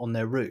to put on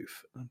their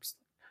roof.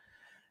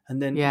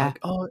 And then,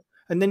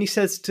 and then he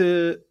says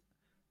to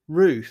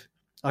Ruth,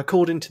 I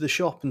called into the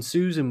shop and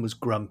Susan was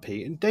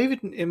grumpy. And David,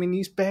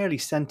 he's barely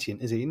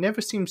sentient, is he? It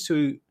never seems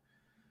to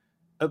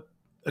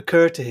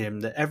occur to him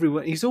that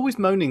everyone, he's always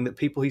moaning that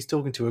people he's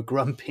talking to are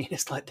grumpy. And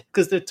it's like,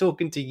 because they're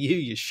talking to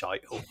you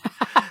shithole.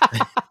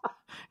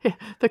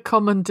 The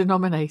common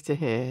denominator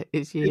here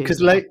is you.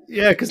 Because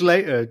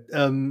later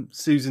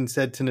Susan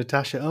said to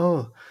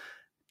Natasha,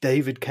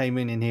 David came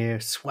in here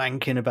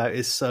swanking about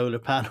his solar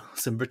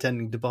panels and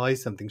pretending to buy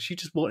something. She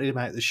just wanted him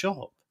out of the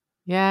shop.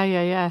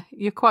 Yeah.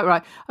 You're quite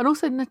right. And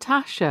also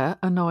Natasha,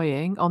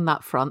 annoying on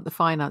that front, the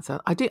financer.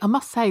 I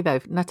must say, though,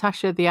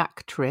 Natasha, the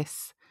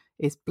actress,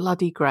 is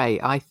bloody great,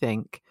 I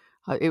think.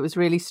 It was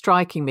really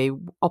striking me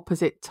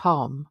opposite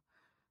Tom,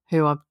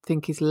 who I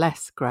think is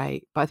less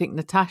great. But I think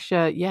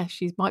Natasha,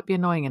 she might be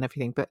annoying and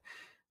everything, but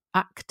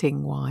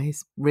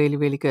acting-wise, really,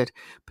 really good.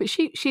 But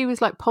she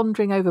was like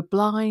pondering over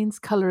blinds,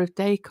 colour of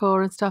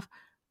decor and stuff.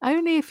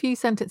 Only a few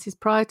sentences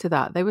prior to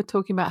that, they were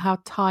talking about how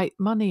tight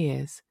money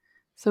is.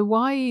 So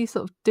why are you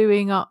sort of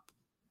doing up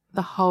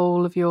the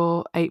whole of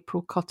your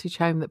April cottage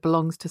home that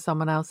belongs to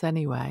someone else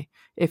anyway,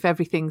 if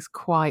everything's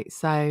quite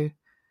so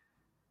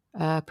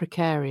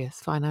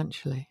precarious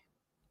financially?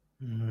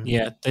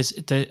 Yeah,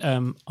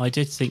 I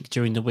did think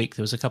during the week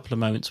there was a couple of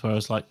moments where I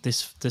was like,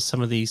 there's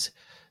some of these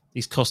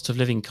cost of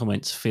living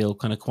comments feel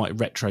kind of quite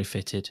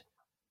retrofitted.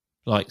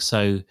 Like,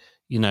 so,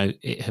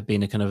 it had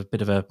been a kind of a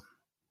bit of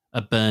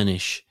a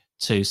burnish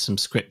to some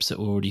scripts that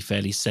were already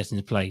fairly set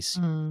into place.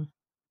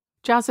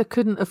 Jazza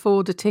couldn't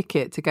afford a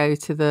ticket to go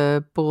to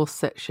the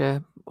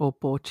Borsetshire or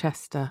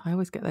Borchester. I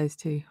always get those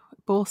two.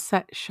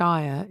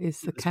 Borsetshire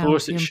is the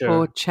county and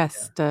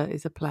Borchester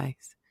is a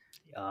place.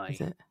 Aye.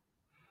 Is it?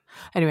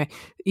 Anyway,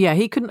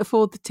 he couldn't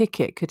afford the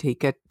ticket, could he,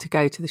 to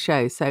go to the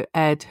show? So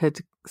Ed had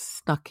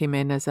snuck him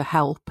in as a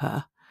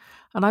helper.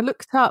 And I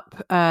looked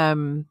up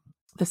the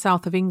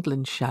South of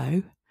England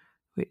show,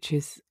 which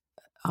is,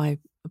 I've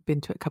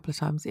been to it a couple of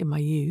times in my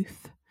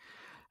youth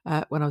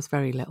when I was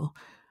very little.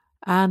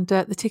 And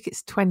the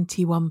ticket's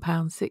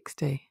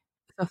 £21.60.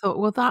 I thought,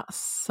 well, that's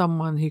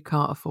someone who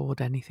can't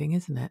afford anything,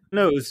 isn't it?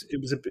 No, it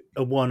was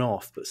a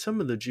one-off, but some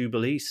of the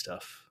Jubilee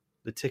stuff,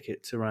 the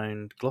tickets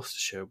around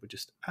Gloucestershire were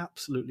just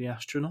absolutely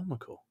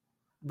astronomical.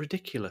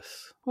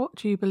 Ridiculous. What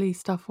Jubilee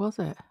stuff was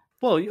it?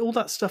 Well, all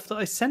that stuff that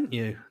I sent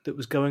you that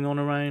was going on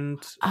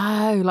around...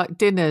 Oh, like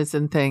dinners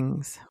and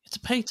things. It's a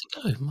pay to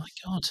go, my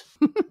God.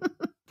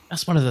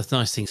 That's one of the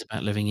nice things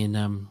about living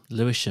in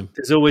Lewisham.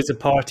 There's always a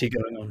party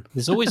going on.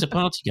 There's always a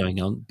party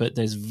going on, but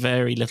there's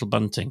very little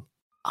bunting.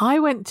 I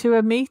went to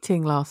a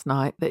meeting last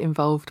night that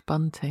involved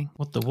bunting.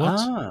 What the what?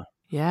 Ah.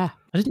 Yeah.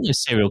 I didn't know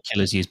serial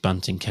killers use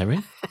bunting, Kerry.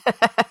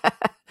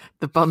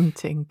 The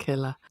bunting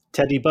killer.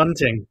 Teddy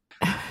Bunting.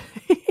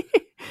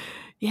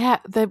 Yeah,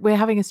 we're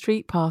having a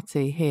street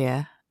party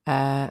here,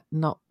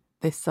 not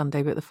this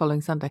Sunday, but the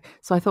following Sunday.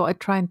 So I thought I'd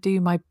try and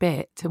do my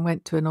bit and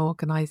went to an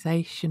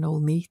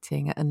organisational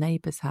meeting at a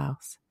neighbour's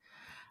house.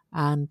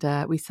 And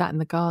we sat in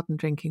the garden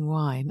drinking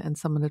wine, and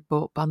someone had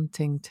bought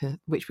bunting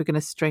which we're going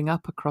to string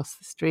up across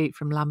the street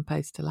from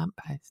lamppost to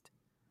lamppost.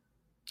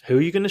 Who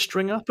are you going to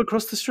string up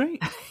across the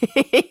street?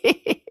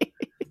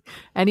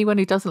 Anyone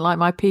who doesn't like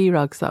my pea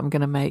rugs that I'm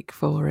going to make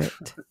for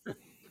it.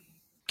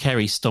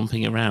 Kerry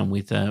stomping around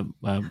with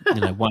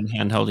one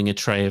hand holding a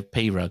tray of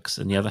pea rugs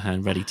and the other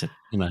hand ready to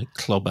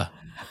clobber.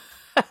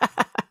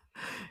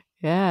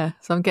 Yeah,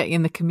 so I'm getting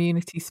in the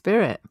community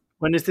spirit.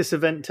 When is this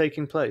event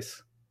taking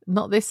place?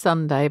 Not this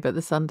Sunday, but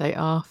the Sunday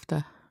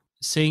after.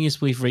 Seeing as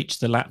we've reached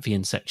the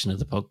Latvian section of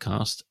the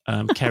podcast,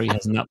 Kerry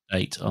has an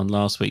update on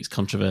last week's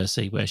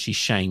controversy where she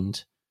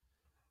shamed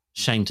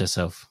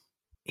herself.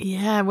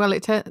 Yeah, well,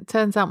 it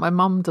turns out my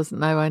mum doesn't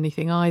know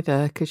anything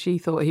either because she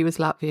thought he was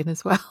Latvian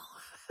as well.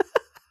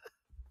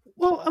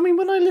 Well, I mean,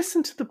 when I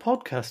listened to the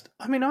podcast,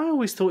 I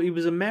always thought he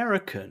was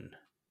American.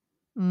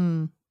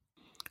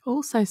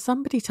 Also,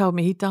 somebody told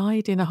me he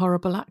died in a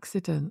horrible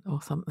accident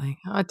or something.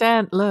 I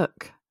daren't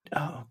look.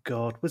 Oh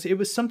God, it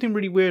was something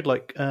really weird,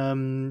 like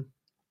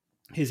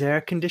his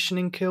air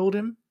conditioning killed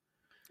him.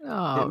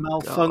 Oh, It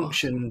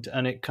malfunctioned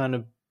and it kind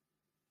of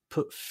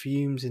put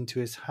fumes into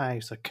his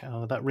house.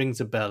 That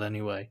rings a bell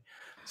anyway.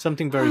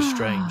 Something very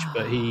strange,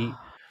 but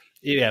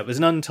it was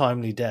an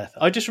untimely death.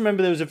 I just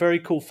remember there was a very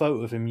cool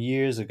photo of him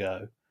years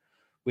ago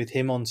with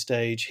him on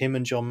stage, him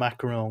and John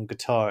McEnroe on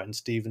guitar and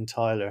Steven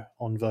Tyler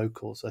on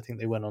vocals. I think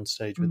they went on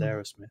stage with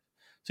Aerosmith.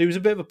 So he was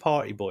a bit of a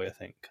party boy, I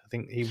think. I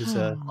think he was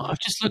I've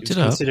just looked he was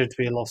it up. considered to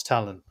be a lost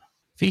talent.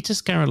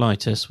 Vitas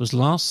Garolitis was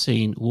last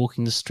seen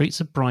walking the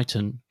streets of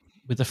Brighton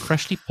with a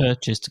freshly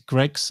purchased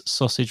Greg's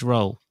sausage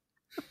roll.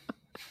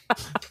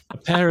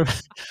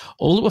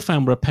 All that were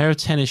found were a pair of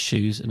tennis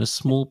shoes and a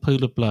small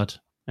pool of blood.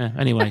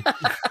 Anyway,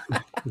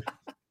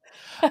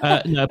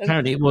 no.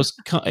 Apparently, it was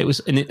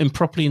an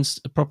improperly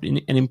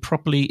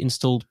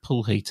installed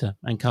pool heater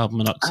and carbon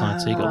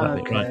monoxide. So you got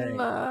that bit right.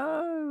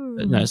 No.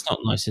 But no, it's not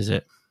nice, is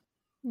it?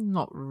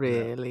 Not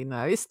really.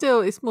 No,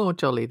 it's more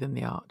jolly than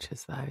the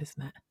Archers, though,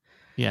 isn't it?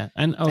 Yeah,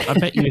 and I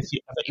bet you,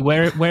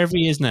 wherever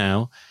he is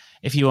now,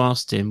 if you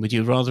asked him, would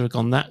you rather have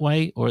gone that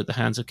way or at the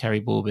hands of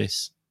Kerry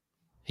Borbis?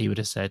 He would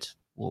have said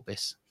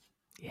Borbis.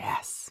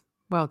 Yes,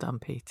 well done,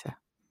 Peter.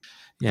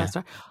 Yeah, that's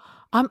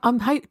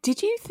right.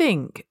 Did you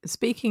think?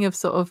 Speaking of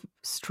sort of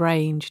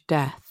strange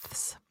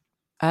deaths,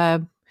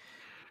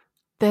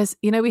 there's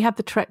we had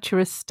the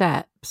treacherous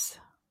steps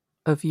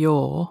of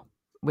yore,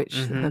 which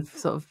have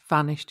sort of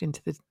vanished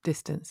into the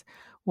distance.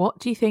 What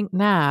do you think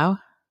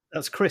now?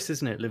 That's Chris,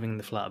 isn't it, living in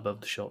the flat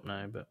above the shop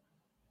now? But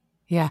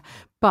yeah,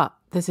 but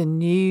there's a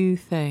new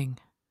thing.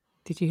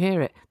 Did you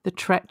hear it? The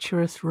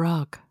treacherous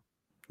rug.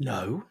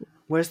 No,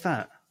 where's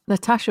that?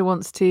 Natasha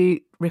wants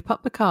to rip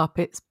up the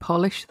carpets,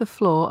 polish the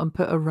floor, and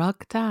put a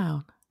rug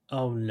down.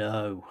 Oh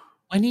no!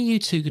 When are you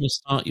two going to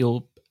start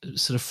your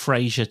sort of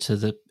Frasier to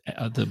the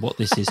what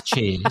this is?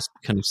 Cheers,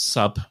 kind of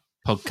sub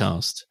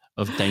podcast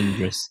of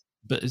dangerous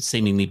but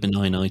seemingly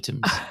benign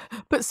items.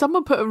 But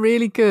someone put a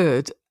really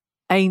good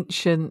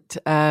ancient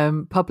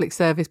public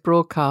service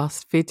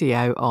broadcast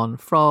video on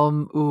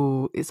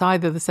from it's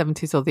either the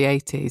 70s or the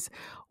 80s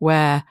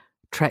where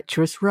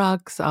treacherous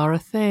rugs are a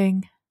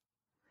thing.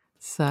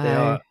 So they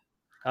are.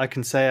 I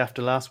can say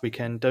after last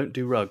weekend, don't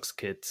do rugs,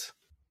 kids.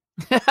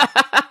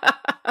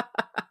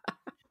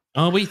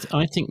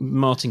 I think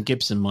Martin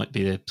Gibson might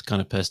be the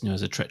kind of person who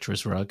has a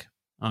treacherous rug.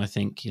 I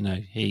think,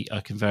 I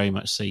can very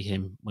much see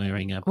him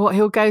wearing a... What,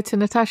 he'll go to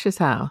Natasha's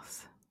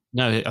house?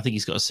 No, I think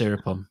he's got a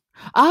syrup on.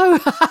 Oh,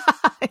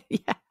 yeah.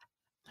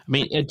 I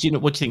mean, what do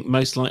you think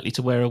most likely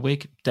to wear a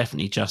wig?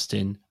 Definitely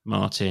Justin,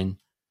 Martin.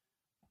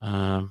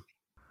 I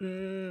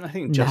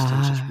think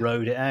Justin's just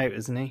rode it out,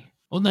 isn't he?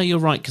 Well, no, you're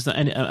right, because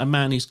a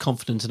man who's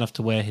confident enough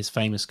to wear his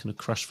famous kind of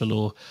crush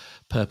velour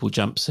purple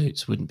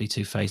jumpsuits wouldn't be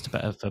too phased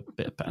about a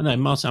bit. No,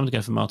 Martin. I'm going to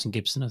go for Martin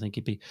Gibson. I think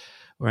he'd be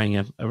wearing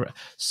a.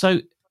 So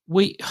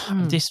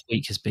this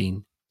week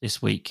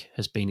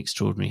has been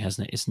extraordinary,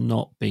 hasn't it? It's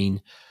not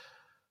been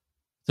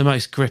the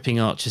most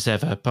gripping Archers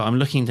ever, but I'm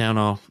looking down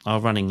our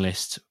running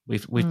list.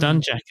 We've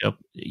done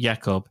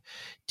Jakob.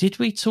 Did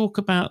we talk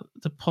about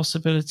the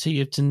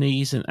possibility of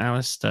Denise and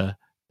Alistair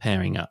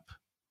pairing up?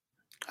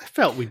 I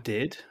felt we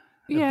did.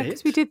 Yeah,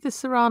 because we did the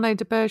Cyrano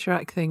de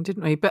Bergerac thing,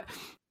 didn't we? But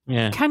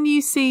yeah, can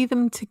you see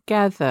them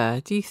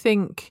together? Do you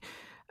think,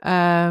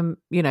 at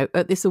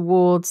this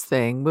awards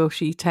thing, will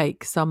she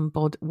take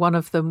one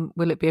of them?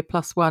 Will it be a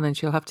 +1 and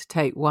she'll have to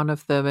take one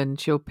of them and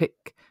she'll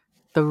pick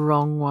the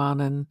wrong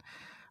one? And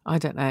I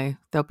don't know,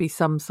 there'll be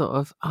some sort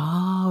of,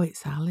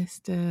 it's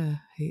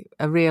Alistair,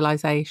 a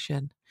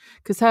realisation.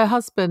 Because her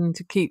husband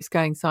keeps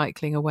going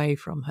cycling away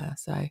from her,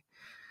 so.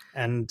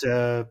 And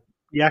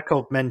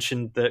Jakob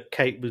mentioned that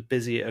Kate was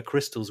busy at a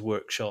crystals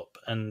workshop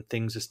and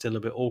things are still a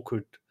bit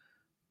awkward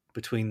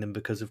between them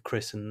because of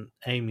Chris and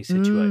Amy's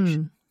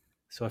situation.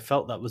 So I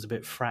felt that was a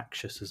bit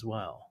fractious as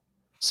well.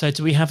 So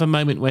do we have a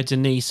moment where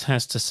Denise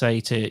has to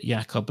say to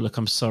Jakob, look,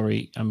 I'm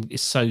sorry,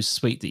 it's so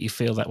sweet that you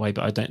feel that way,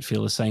 but I don't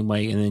feel the same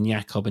way. And then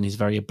Jakob in his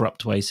very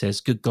abrupt way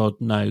says, good God,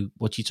 no,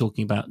 what are you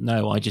talking about?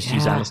 No, I just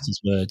use Alistair's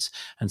words.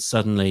 And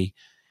suddenly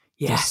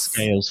the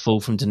scales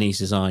fall from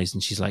Denise's eyes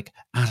and she's like,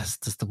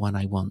 Alistair's the one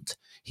I want.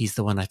 He's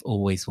the one I've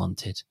always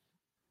wanted.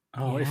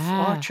 Oh, if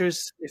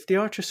the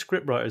Archer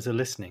scriptwriters are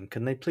listening,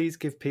 can they please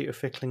give Peter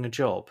Fickling a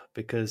job?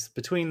 Because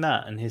between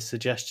that and his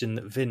suggestion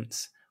that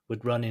Vince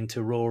would run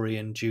into Rory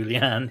and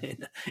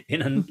Julianne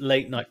in a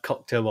late night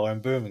cocktail bar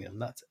in Birmingham,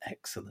 that's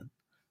excellent.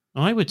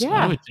 I would be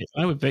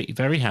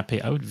very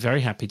happy. I would be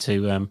very happy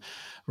to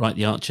write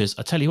the Archers.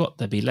 I tell you what,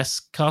 there'd be less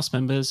cast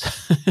members.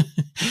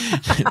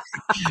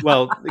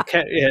 Well,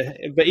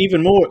 but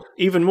even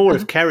more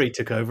if Kerry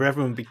took over,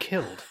 everyone would be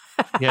killed.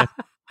 Yeah.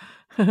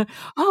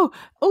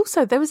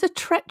 Also, there was a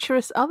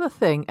treacherous other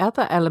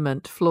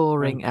element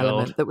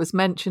that was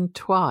mentioned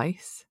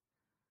twice.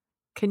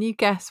 Can you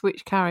guess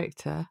which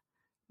character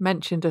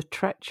mentioned a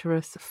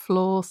treacherous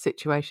floor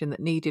situation that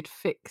needed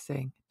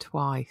fixing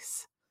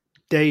twice?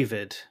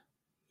 David.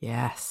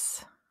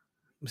 Yes.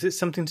 Was it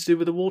something to do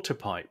with a water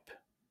pipe?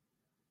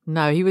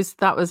 No,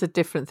 that was a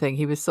different thing.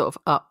 He was sort of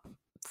up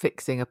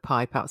fixing a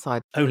pipe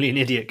outside. Only an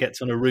idiot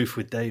gets on a roof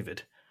with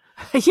David.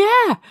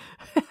 Yeah.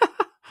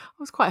 I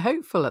was quite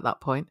hopeful at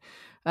that point.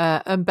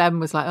 And Ben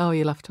was like, oh,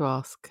 you'll have to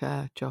ask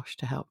Josh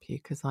to help you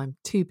because I'm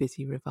too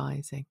busy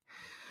revising.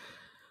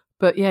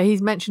 But yeah,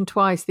 he's mentioned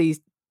twice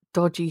these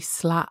dodgy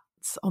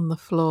slats on the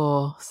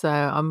floor. So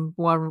I'm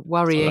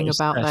worrying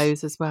about Steph.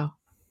 those as well.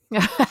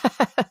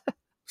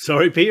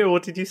 Sorry, Peter,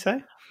 what did you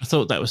say? I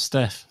thought that was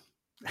Steph.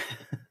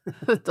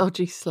 The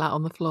dodgy slat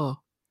on the floor.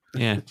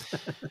 Yeah.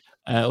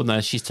 Oh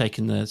no, she's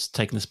taken the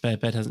spare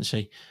bed, hasn't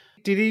she?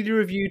 Did either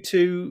of you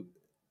two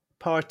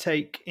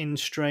partake in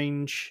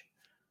strange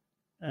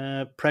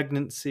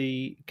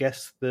pregnancy,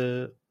 guess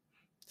the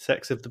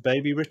sex of the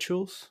baby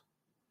rituals?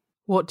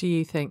 What do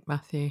you think,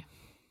 Matthew?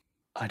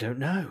 I don't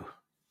know.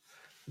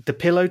 The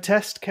pillow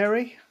test,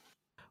 Kerry?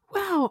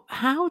 Well,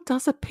 how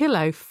does a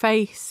pillow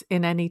face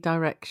in any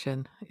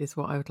direction is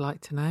what I would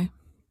like to know.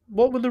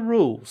 What were the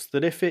rules?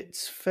 That if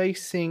it's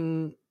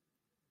facing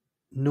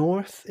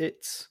north,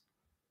 it's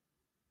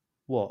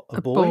what? A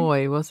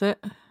boy? Was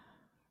it?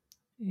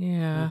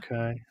 Yeah.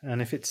 Okay.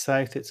 And if it's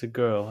south, it's a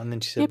girl. And then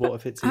she said, what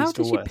if it's how east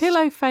or does west? your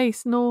pillow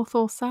face north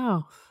or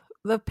south?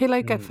 The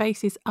pillow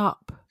faces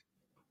up.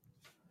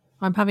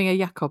 I'm having a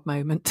Jakob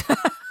moment.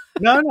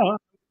 No,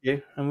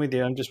 I'm with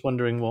you. I'm just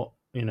wondering what,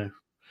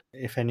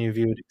 if any of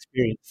you had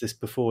experienced this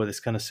before, this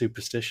kind of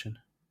superstition.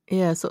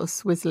 Yeah, sort of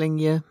swizzling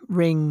your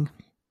ring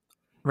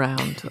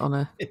round on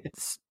a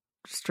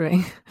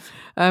string.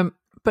 But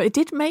it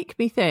did make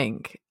me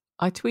think.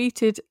 I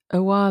tweeted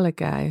a while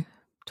ago,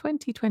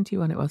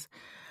 2021 it was,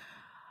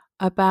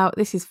 about,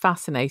 this is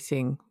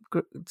fascinating,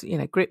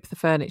 grip the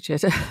furniture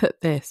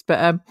at this,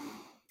 but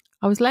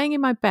I was laying in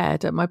my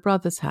bed at my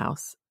brother's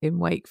house in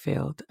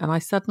Wakefield, and I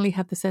suddenly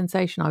had the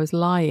sensation I was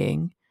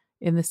lying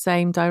in the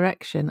same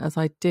direction as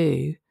I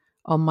do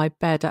on my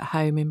bed at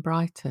home in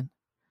Brighton.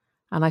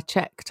 And I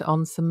checked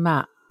on some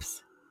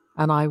maps,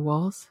 and I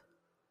was.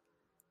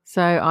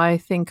 So I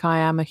think I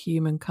am a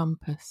human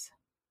compass.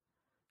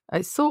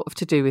 It's sort of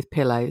to do with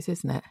pillows,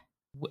 isn't it?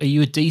 Are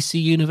you a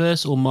DC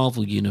Universe or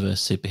Marvel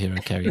Universe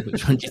superhero, Kerry?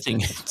 Which one do you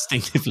think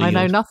instinctively? I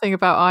know nothing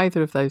about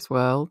either of those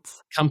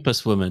worlds.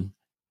 Compass woman.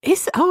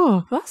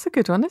 That's a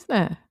good one, isn't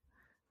it?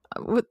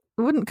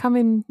 Wouldn't come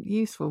in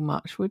useful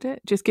much, would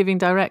it? Just giving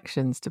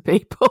directions to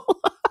people.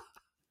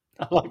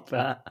 I like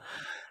that.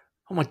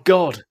 Oh my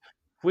God.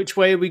 Which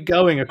way are we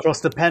going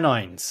across the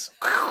Pennines?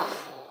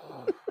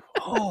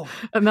 Oh,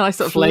 and then I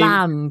sort of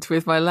land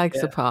with my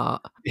legs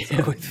apart.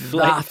 Yeah, with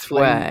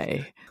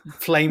way.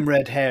 Flame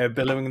red hair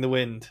billowing in the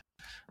wind.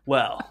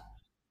 Well,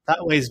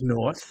 that way's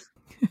north.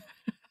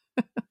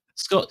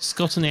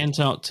 Scott in the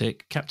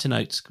Antarctic, Captain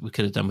Oates, we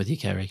could have done with you,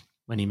 Kerry,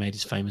 when he made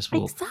his famous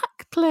walk.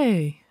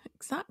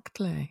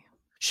 Exactly.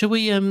 Should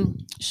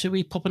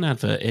we pop an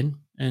advert in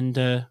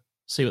and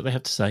see what they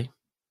have to say?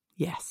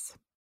 Yes.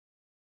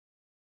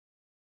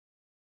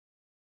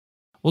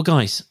 Well,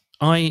 guys,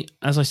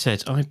 as I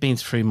said, I've been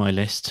through my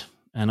list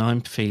and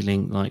I'm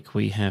feeling like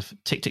we have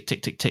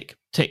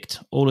ticked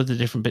all of the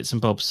different bits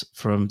and bobs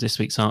from this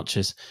week's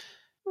Archers.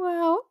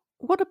 Well,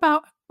 what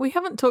about, we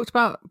haven't talked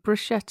about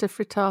bruschetta,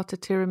 frittata,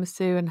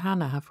 tiramisu and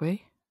Hannah, have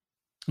we?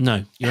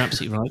 No, you're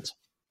absolutely right.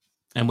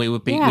 And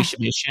we should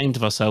be ashamed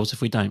of ourselves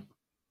if we don't.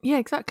 Yeah,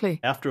 exactly.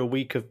 After a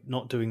week of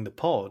not doing the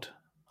pod,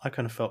 I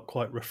kind of felt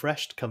quite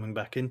refreshed coming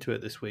back into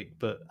it this week.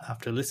 But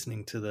after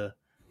listening to the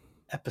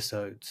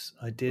episodes,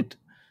 I did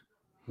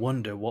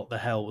wonder what the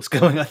hell was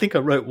going on. I think I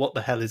wrote what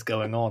the hell is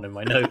going on in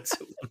my notes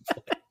at one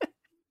point.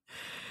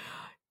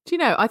 Do you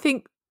know, I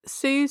think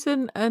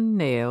Susan and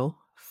Neil,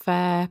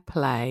 fair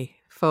play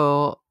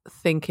for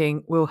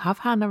thinking we'll have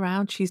Hannah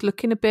around. She's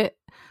looking a bit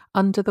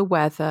under the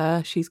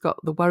weather. She's got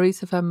the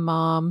worries of her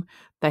mum.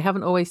 They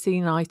haven't always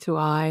seen eye to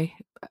eye,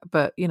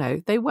 but,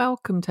 they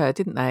welcomed her,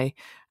 didn't they?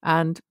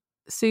 And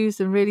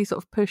Susan really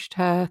sort of pushed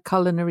her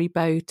culinary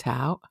boat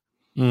out.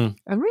 And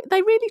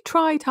they really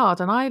tried hard,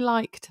 and I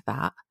liked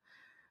that.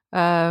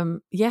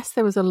 Yes,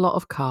 there was a lot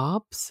of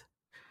carbs,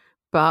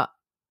 but,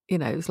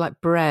 it was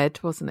like bread,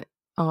 wasn't it?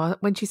 Oh,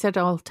 when she said,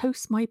 I'll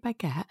toast my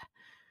baguette.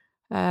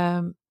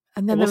 And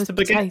then what's the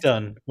baguette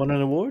done? Won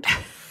an award?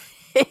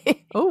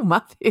 Oh,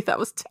 Matthew, that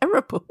was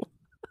terrible.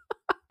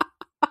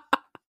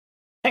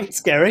 Thanks,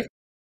 Gary.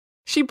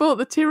 She bought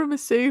the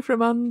tiramisu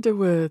from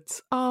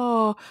Underwoods.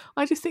 Oh,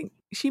 I just think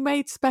she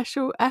made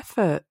special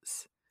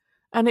efforts.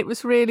 And it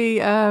was really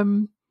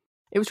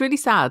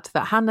sad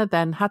that Hannah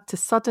then had to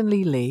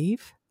suddenly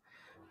leave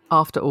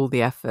after all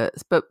the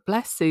efforts. But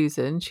bless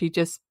Susan, she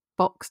just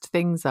boxed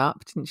things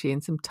up, didn't she,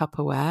 in some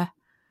Tupperware,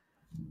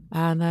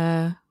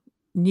 and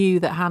knew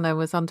that Hannah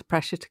was under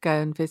pressure to go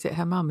and visit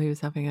her mum, who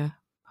was having a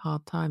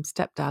hard time.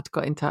 Stepdad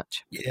got in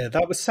touch. Yeah,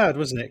 that was sad,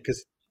 wasn't it?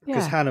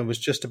 Because Hannah was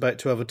just about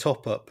to have a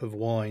top up of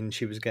wine.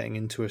 She was getting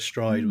into her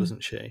stride,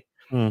 wasn't she?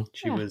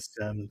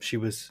 She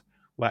was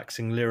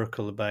waxing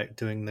lyrical about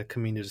doing the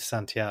Camino de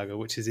Santiago,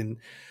 which is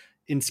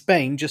in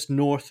Spain, just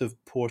north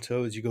of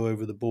Porto as you go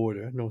over the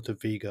border, north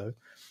of Vigo.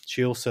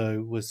 She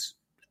also was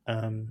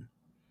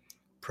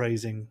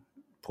praising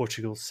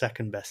Portugal's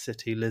second best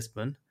city,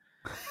 Lisbon.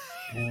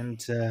 And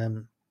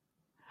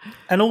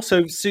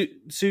also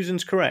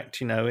Susan's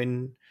correct.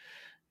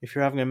 If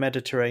you're having a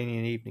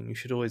Mediterranean evening, you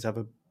should always have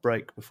a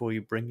break before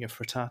you bring your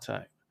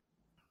frittata.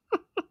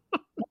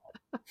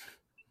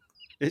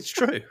 It's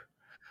true.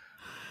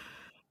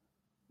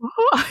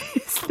 What?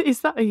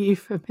 Is that a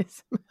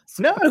euphemism?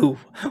 No,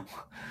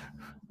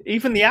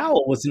 even the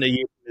owl wasn't a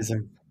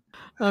euphemism.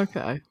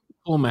 Okay.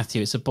 Poor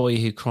Matthew, it's a boy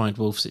who cried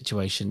wolf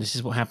situation. This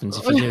is what happens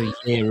if you do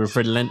a year of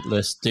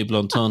relentless double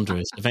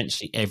entendres.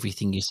 Eventually,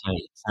 everything you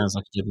say sounds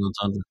like a double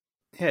entendre.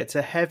 Yeah, it's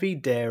a heavy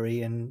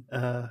dairy and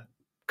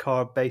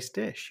carb-based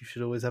dish. You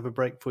should always have a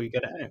break before you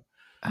get it out.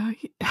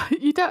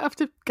 You don't have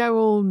to go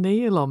all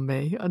Neil on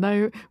me. I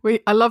know.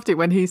 I loved it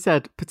when he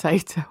said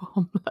potato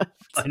omelette.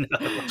 I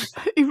know.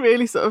 He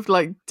really sort of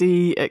like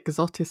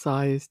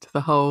de-exoticized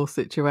the whole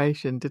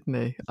situation, didn't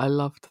he? I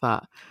loved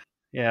that.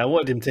 Yeah, I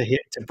wanted him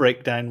to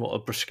break down what a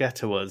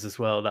bruschetta was as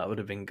well. That would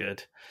have been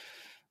good.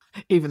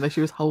 Even though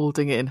she was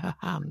holding it in her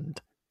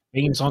hand.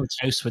 Beans on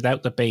toast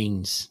without the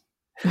beans.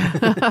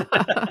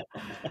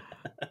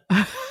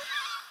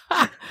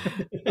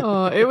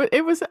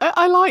 It was.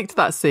 I liked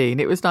that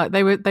scene. It was like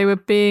they were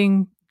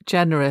being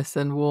generous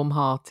and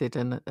warm-hearted,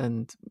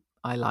 and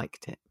I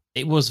liked it.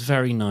 It was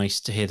very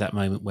nice to hear that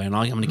moment when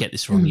I'm going to get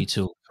this wrong. You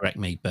two will correct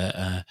me, but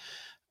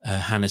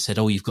Hannah said,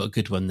 "Oh, you've got a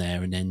good one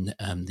there," and then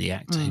the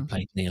actor who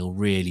played Neil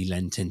really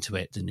lent into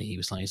it, didn't he? He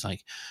was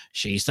like,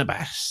 "She's the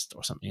best"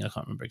 or something. I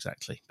can't remember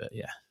exactly, but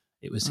yeah,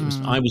 it was.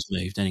 I was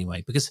moved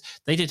anyway because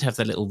they did have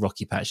their little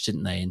rocky patch,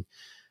 didn't they?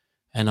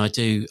 And I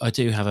do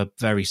have a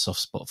very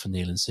soft spot for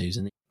Neil and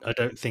Susan. I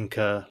don't think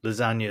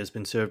lasagna has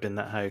been served in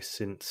that house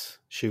since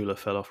Shula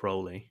fell off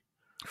Rolly.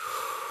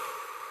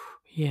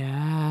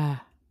 Yeah,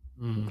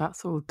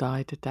 that's all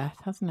died a death,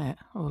 hasn't it?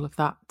 All of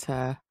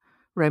that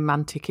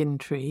romantic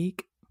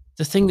intrigue.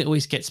 The thing that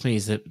always gets me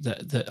is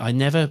that I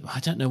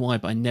don't know why,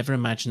 but I never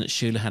imagined that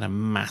Shula had a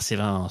massive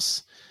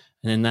arse.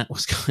 And then that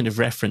was kind of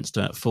referenced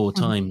about 4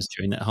 times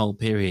during that whole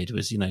period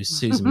was,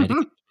 Susan made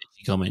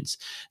comments.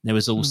 And there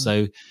was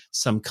also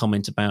some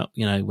comment about,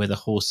 whether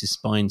horses'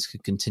 spines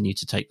could continue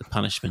to take the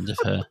punishment of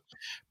her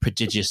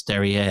prodigious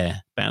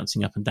derriere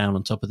bouncing up and down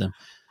on top of them.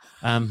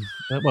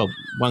 But, well,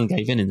 one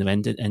gave in the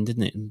end,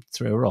 didn't it? And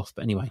threw her off.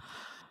 But anyway.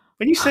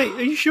 When you say,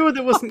 are you sure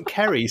there wasn't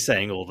Kerry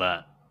saying all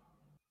that?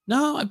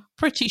 No, I'm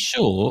pretty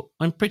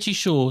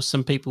sure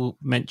some people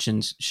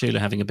mentioned Shula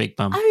having a big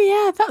bum.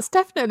 Oh yeah, that's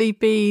definitely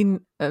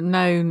been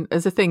known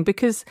as a thing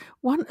because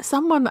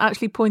someone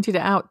actually pointed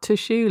it out to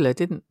Shula,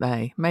 didn't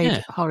they?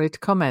 Made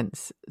horrid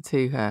comments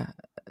to her,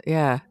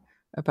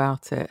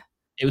 about it.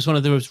 It was one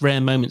of those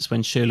rare moments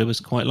when Shula was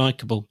quite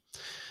likable,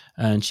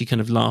 and she kind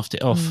of laughed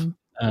it off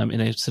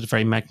in a sort of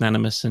very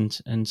magnanimous and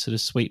sort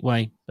of sweet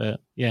way.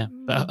 But yeah,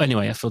 but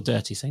anyway, I feel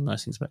dirty saying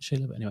nice things about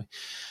Shula. But anyway,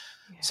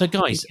 so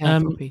guys.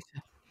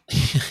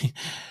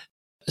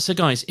 So,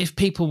 guys, if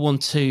people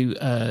want to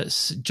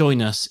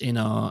join us in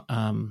our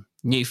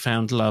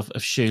newfound love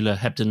of Shula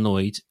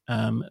Hebden-Lloyd,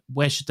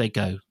 where should they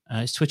go?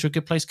 Is Twitter a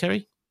good place,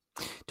 Kerry?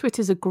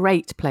 Twitter's a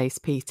great place,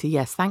 Peter.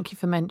 Yes, thank you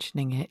for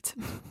mentioning it.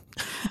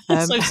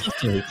 So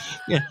subtle.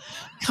 Yeah,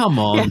 come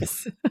on.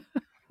 Yes.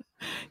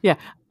 Yeah,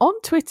 on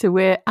Twitter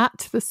we're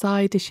at the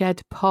Cider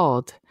Shed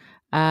Pod.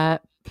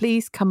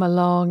 Please come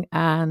along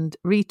and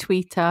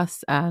retweet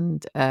us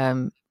and.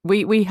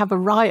 We have a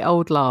right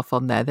old laugh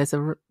on there. There's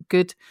a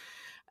good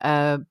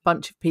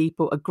bunch of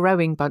people, a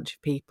growing bunch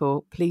of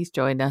people. Please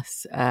join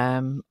us.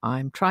 I'm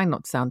trying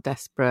not to sound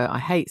desperate. I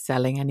hate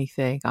selling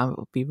anything. I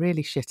will be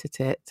really shit at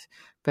it.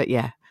 But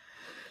yeah,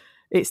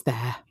 it's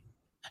there.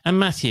 And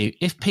Matthew,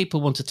 if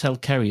people want to tell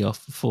Kerry off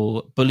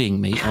for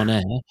bullying me on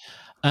air,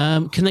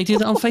 can they do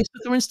that on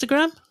Facebook or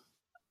Instagram?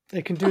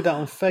 They can do that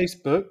on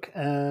Facebook,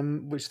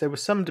 which there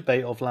was some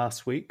debate of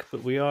last week,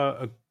 but we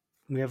have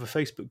a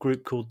Facebook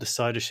group called the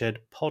Cider Shed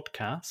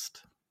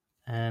Podcast,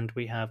 and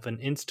we have an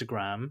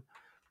Instagram,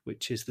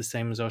 which is the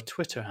same as our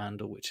Twitter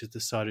handle, which is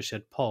the Cider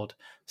Shed Pod.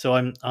 So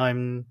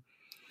I'm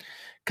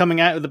coming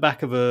out of the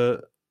back of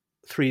a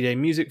 3-day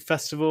music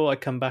festival. I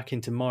come back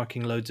into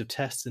marking loads of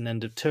tests and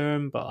end of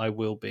term, but I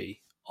will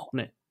be on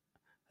it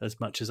as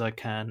much as I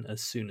can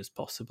as soon as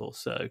possible.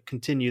 So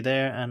continue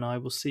there, and I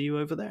will see you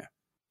over there.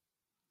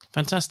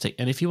 Fantastic.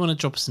 And if you want to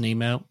drop us an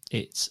email,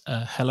 it's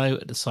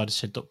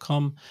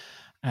hello@thecidershed.com.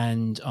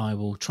 And I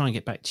will try and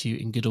get back to you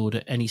in good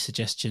order. Any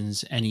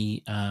suggestions,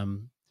 any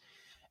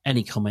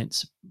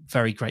comments,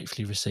 very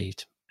gratefully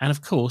received. And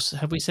of course,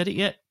 have we said it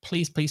yet?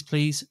 Please, please,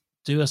 please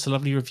do us a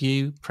lovely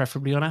review,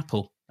 preferably on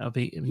Apple. That would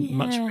be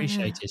much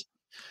appreciated.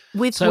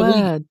 With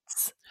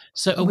words.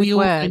 Are we all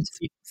words?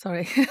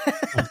 Sorry.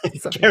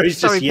 Kerry's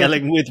just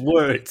yelling with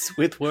words.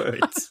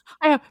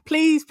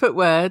 Please put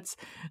words.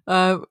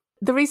 The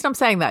reason I'm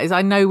saying that is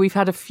I know we've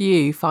had a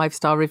few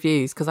 5-star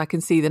reviews because I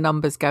can see the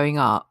numbers going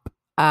up.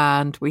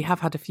 And we have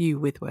had a few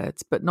with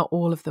words, but not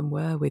all of them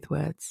were with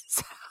words.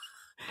 So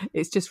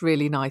it's just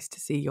really nice to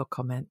see your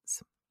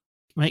comments.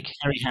 Make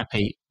Kerry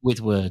happy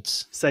with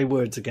words. Say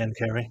words again,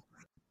 Kerry.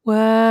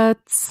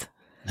 Words.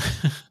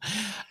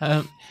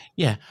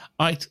 Yeah,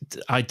 I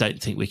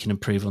don't think we can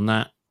improve on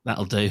that.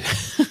 That'll do.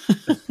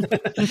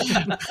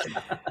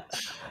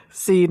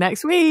 See you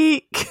next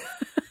week.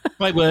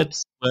 Right,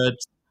 words.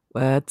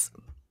 Words.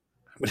 I'm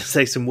going to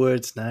say some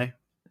words now.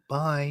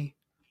 Bye.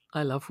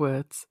 I love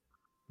words.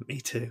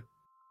 Me too.